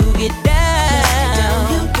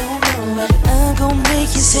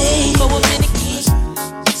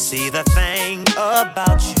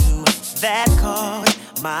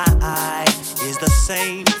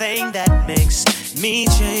 same thing that makes me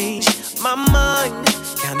change my mind.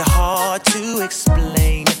 Kinda hard to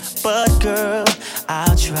explain, but girl,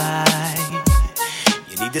 I'll try.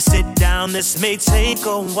 You need to sit down, this may take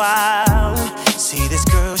a while. See this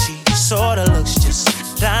girl, she sorta looks just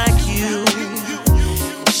like you.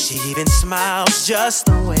 She even smiles just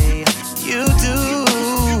the way you do.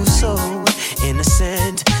 So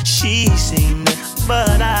innocent she seemed,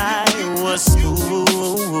 but I was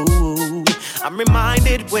fooled. I'm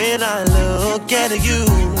reminded when I look at you,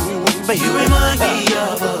 but you remind me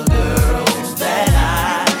of a girl that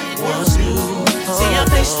I once knew. See your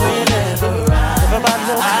face whenever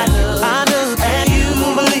I look at you.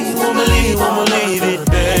 Won't believe it,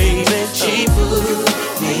 baby. She put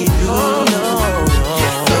me through. No.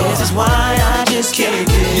 This is why I just can't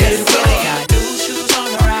get it. I do shoot on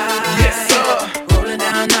the ride. Yes, sir. Rolling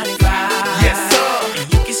down 95. Yes, sir. And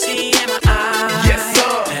you can see in my eyes. Yes,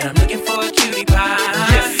 sir. And I'm looking for a cutie pie.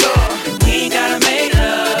 Yes, sir. And we ain't gotta make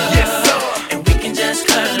love. Yes, sir. And we can just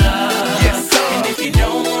cuddle up. Yes, sir. And if you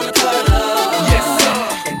don't wanna cuddle up, yes, sir.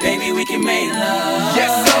 And baby, we can make love.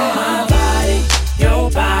 Yes, sir. My body, your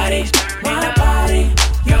body, my body,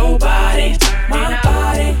 your body, my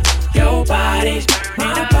body, your body,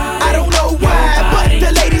 my body. I don't know why, but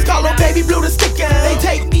the ladies call them Baby Blue the sticker. They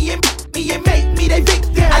take me and make me they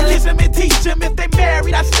victim. I kiss them and teach them. If they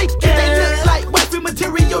married, I sneak them. If they look like wifey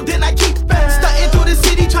material, then I keep them. Stunting through the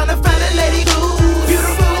city trying to find a lady who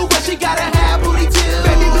beautiful, but she gotta have booty too.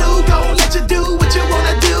 Baby Blue gon' let you do what you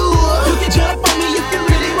wanna do. You can jump on me if you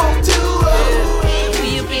really want to.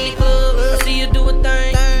 We a big club, I see you do a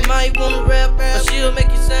thing. You might wanna rap, but she'll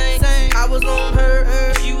make you sing. I was on her,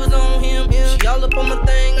 she was on him. She all up on my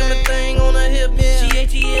thing, and my thing on her hip. She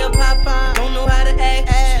ATL Popeye, don't know how to act.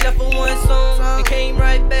 She left for one song and came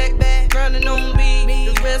right back, grinding on beat.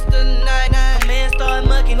 The rest of the night, my man started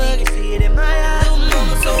mugging, he can see it in my eyes. Little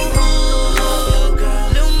mama so rude,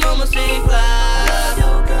 little mama say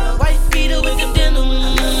fly. White feet with them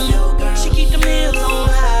denim, she keep them heels on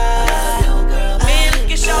high. Man,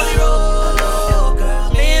 look at shawty roll,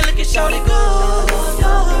 man, look at shawty go.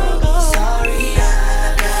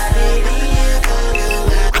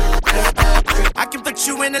 I can put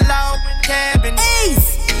you in a log cabin,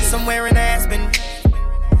 somewhere in Aspen.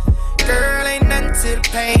 Girl, ain't nothing to the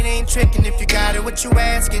pain, ain't tricking if you got it, what you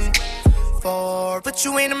asking for? Put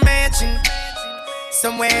you in a mansion,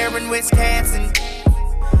 somewhere in Wisconsin.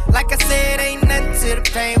 Like I said, ain't nothing to the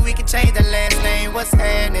pain, we can change the last name, what's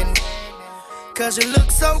happening? Cause you look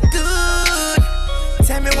so good,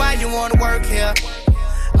 tell me why you wanna work here.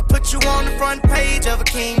 I put you on the front page of a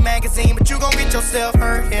King magazine, but you gon' get yourself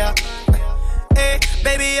hurt here. Hey,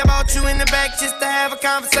 baby, I brought you in the back just to have a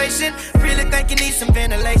conversation. Really think you need some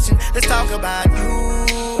ventilation. Let's talk about you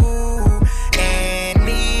and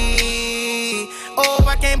me. Oh,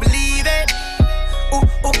 I can't believe it.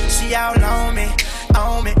 Ooh, she all on me,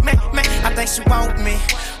 me. I think she want me.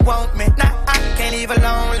 Nah, I can't leave her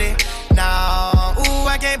lonely. No, ooh,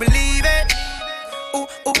 I can't believe it. Ooh,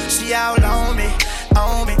 she all on me, me.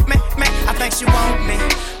 I think she want me.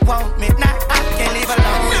 Nah, I can't leave her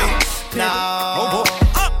lonely. No,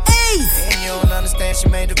 and you don't understand, she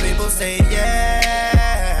made the people say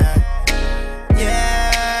yeah.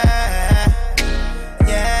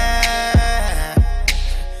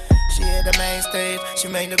 She hit the main stage, she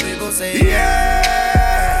made the people say yeah.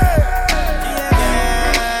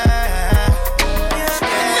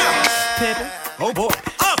 Oh boy.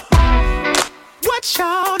 What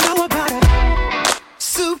y'all know about a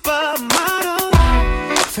supermodel?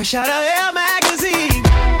 Fresh out of Elle magazine.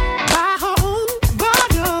 Buy her own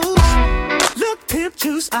bottles. Look, pimp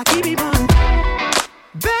juice, I keep it on.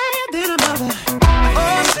 Bad than a mother.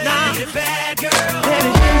 Oh, now you're a bad girl.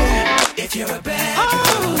 Baby, if you're a bad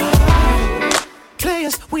girl.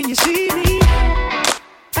 Players, when you see me,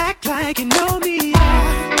 act like you know me.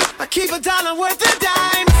 I keep $1 worth of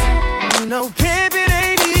dimes. No pimpin'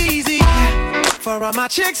 ain't easy. For all my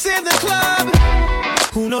chicks in the club,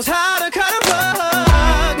 who knows how to cut a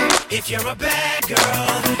rug? If you're a bad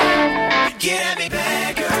girl, get at me,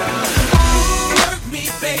 bad girl. Work me,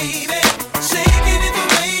 baby, shaking it the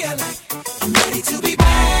way I like. I'm ready to be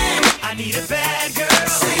bad. I need a bad girl.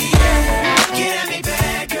 Say yeah, get at me,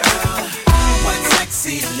 bad girl. One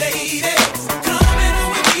sexy lady, coming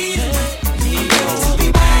on with me. Need to be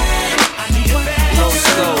bad. I need a bad girl.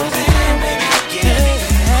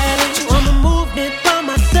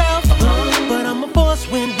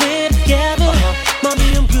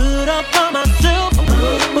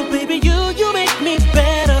 But baby, you make me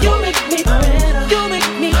better. You make me better. You make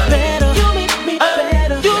me better.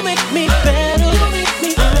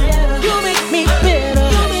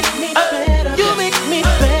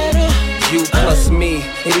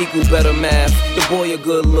 laugh. The boy a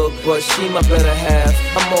good look, but she my better half.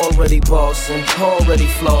 I'm already bossing, already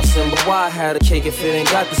flossing, but why have a cake if it ain't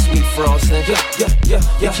got the sweet frosting?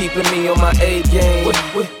 You're keeping me on my A game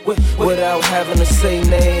without having to say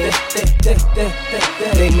name.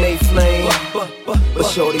 They may flame, but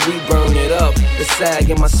shorty, we burn it up. The sag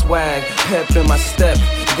in my swag, pep in my step.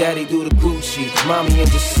 Daddy do the Gucci, mommy in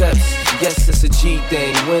Giuseppe's. Yes, it's a G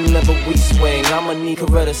thing. Whenever we swing, I'ma need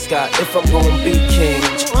Coretta Scott if I'm gonna be king.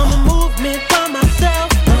 I'm a movement by myself,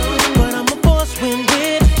 but I'm a force when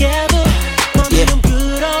we're together. Mommy, I'm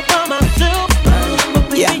good all by myself, but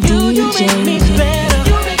baby, you make me better.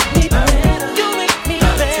 You make me better. You make me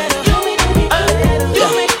better. You make me better. You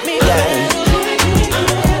make me better. You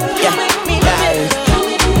make me better.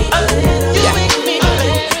 You make me better.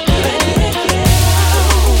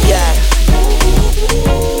 Yeah.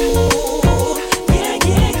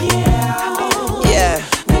 Yeah.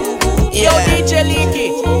 Yo, DJ Leaky.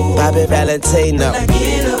 Bobby Valentino. When I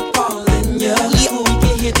get up all in ya, we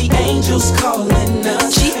can hear the angels calling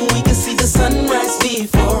us. And we can see the sunrise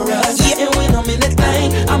before us. And when I'm in that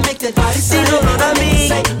thing, I make that body say, you know what I mean?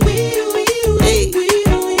 Say,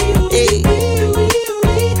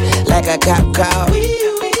 like a cop call.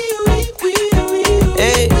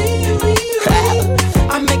 Hey.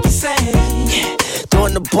 I make you say,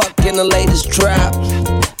 Throwing the buck in the latest trap.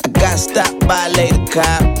 I got stopped by a lady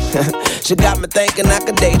cop. She got me thinking I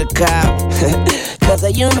could date a cop. Cause her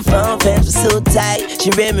uniform pants were so tight. She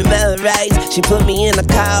read me my rights. She put me in a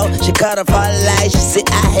call. She cut off all the lights. She said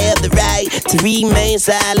I have the right to remain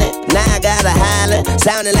silent. Now I gotta holler,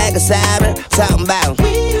 sounding like a siren. Talking about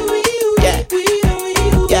yeah,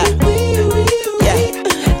 yeah, yeah.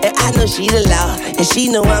 And I know she the law, and she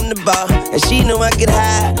know I'm the ball, and she know I get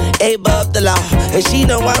high, above the law, and she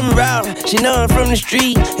know I'm raw. She know I'm from the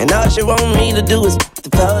street, and all she want me to do is the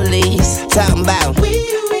police. Talking about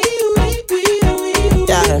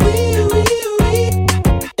yeah,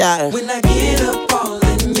 yeah. when I get up all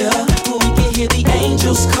in ya, we can hear the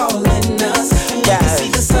angels calling us. We can see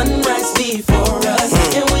the sunrise before us.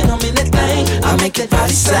 And when I'm in that thing, I make that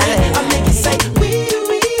body say, I make it say,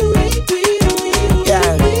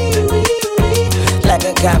 yeah, like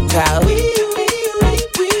a cop call.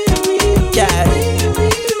 Yeah,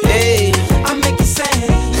 hey, I make it say.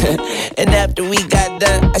 And after we got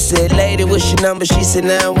done, I said, lady, what's your number? She said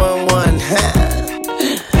 911.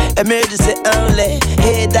 Emergency only.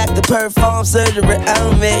 Head doctor perform surgery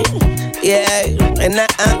on me. Yeah, and now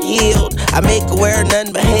I'm healed. I make her wear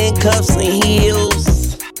nothing but handcuffs and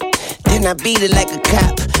heels. Then I beat it like a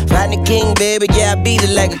cop. Rodney King, baby, yeah, I beat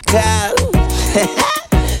it like a cop.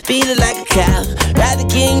 Beat it like a cop. Rodney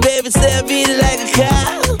King, baby, say I beat it like a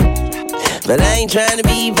cop. But I ain't trying to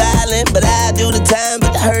be violent, but I do the time.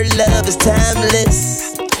 But her love is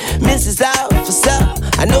timeless. Mrs. Officer,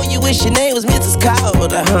 I know you wish your name was Mrs.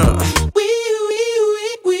 Calder, huh?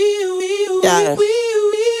 Yeah,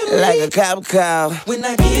 like a cop call. When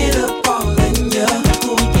I get up all in ya,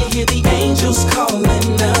 we can hear the angels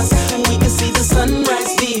calling us. We can see the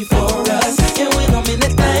sunrise before us. And when I'm in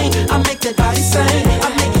that thing, I make that body sing. I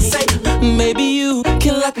make it say, maybe you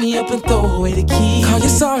can lock me up and throw away the key. Call your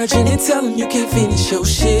sergeant and tell him you can't finish your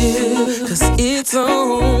shift, cause it's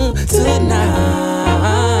on tonight.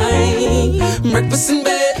 Breakfast in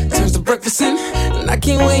bed turns to breakfast in, and I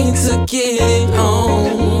can't wait to get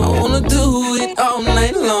home. I wanna do it all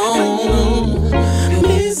night long.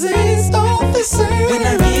 Mrs. Officer, when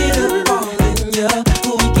I get up all in ya,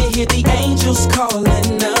 we can hear the angels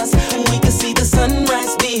calling us. We can see the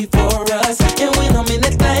sunrise before us. And when I'm in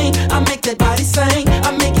that thing, I make that body sing.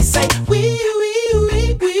 I make it say, wee, wee,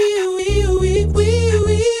 wee, wee, wee, wee, wee,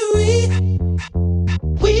 wee, wee.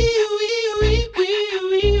 Wee, wee, wee, wee,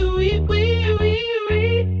 wee, wee, wee,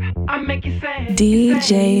 wee. I make it say,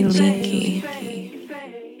 DJ Leaky.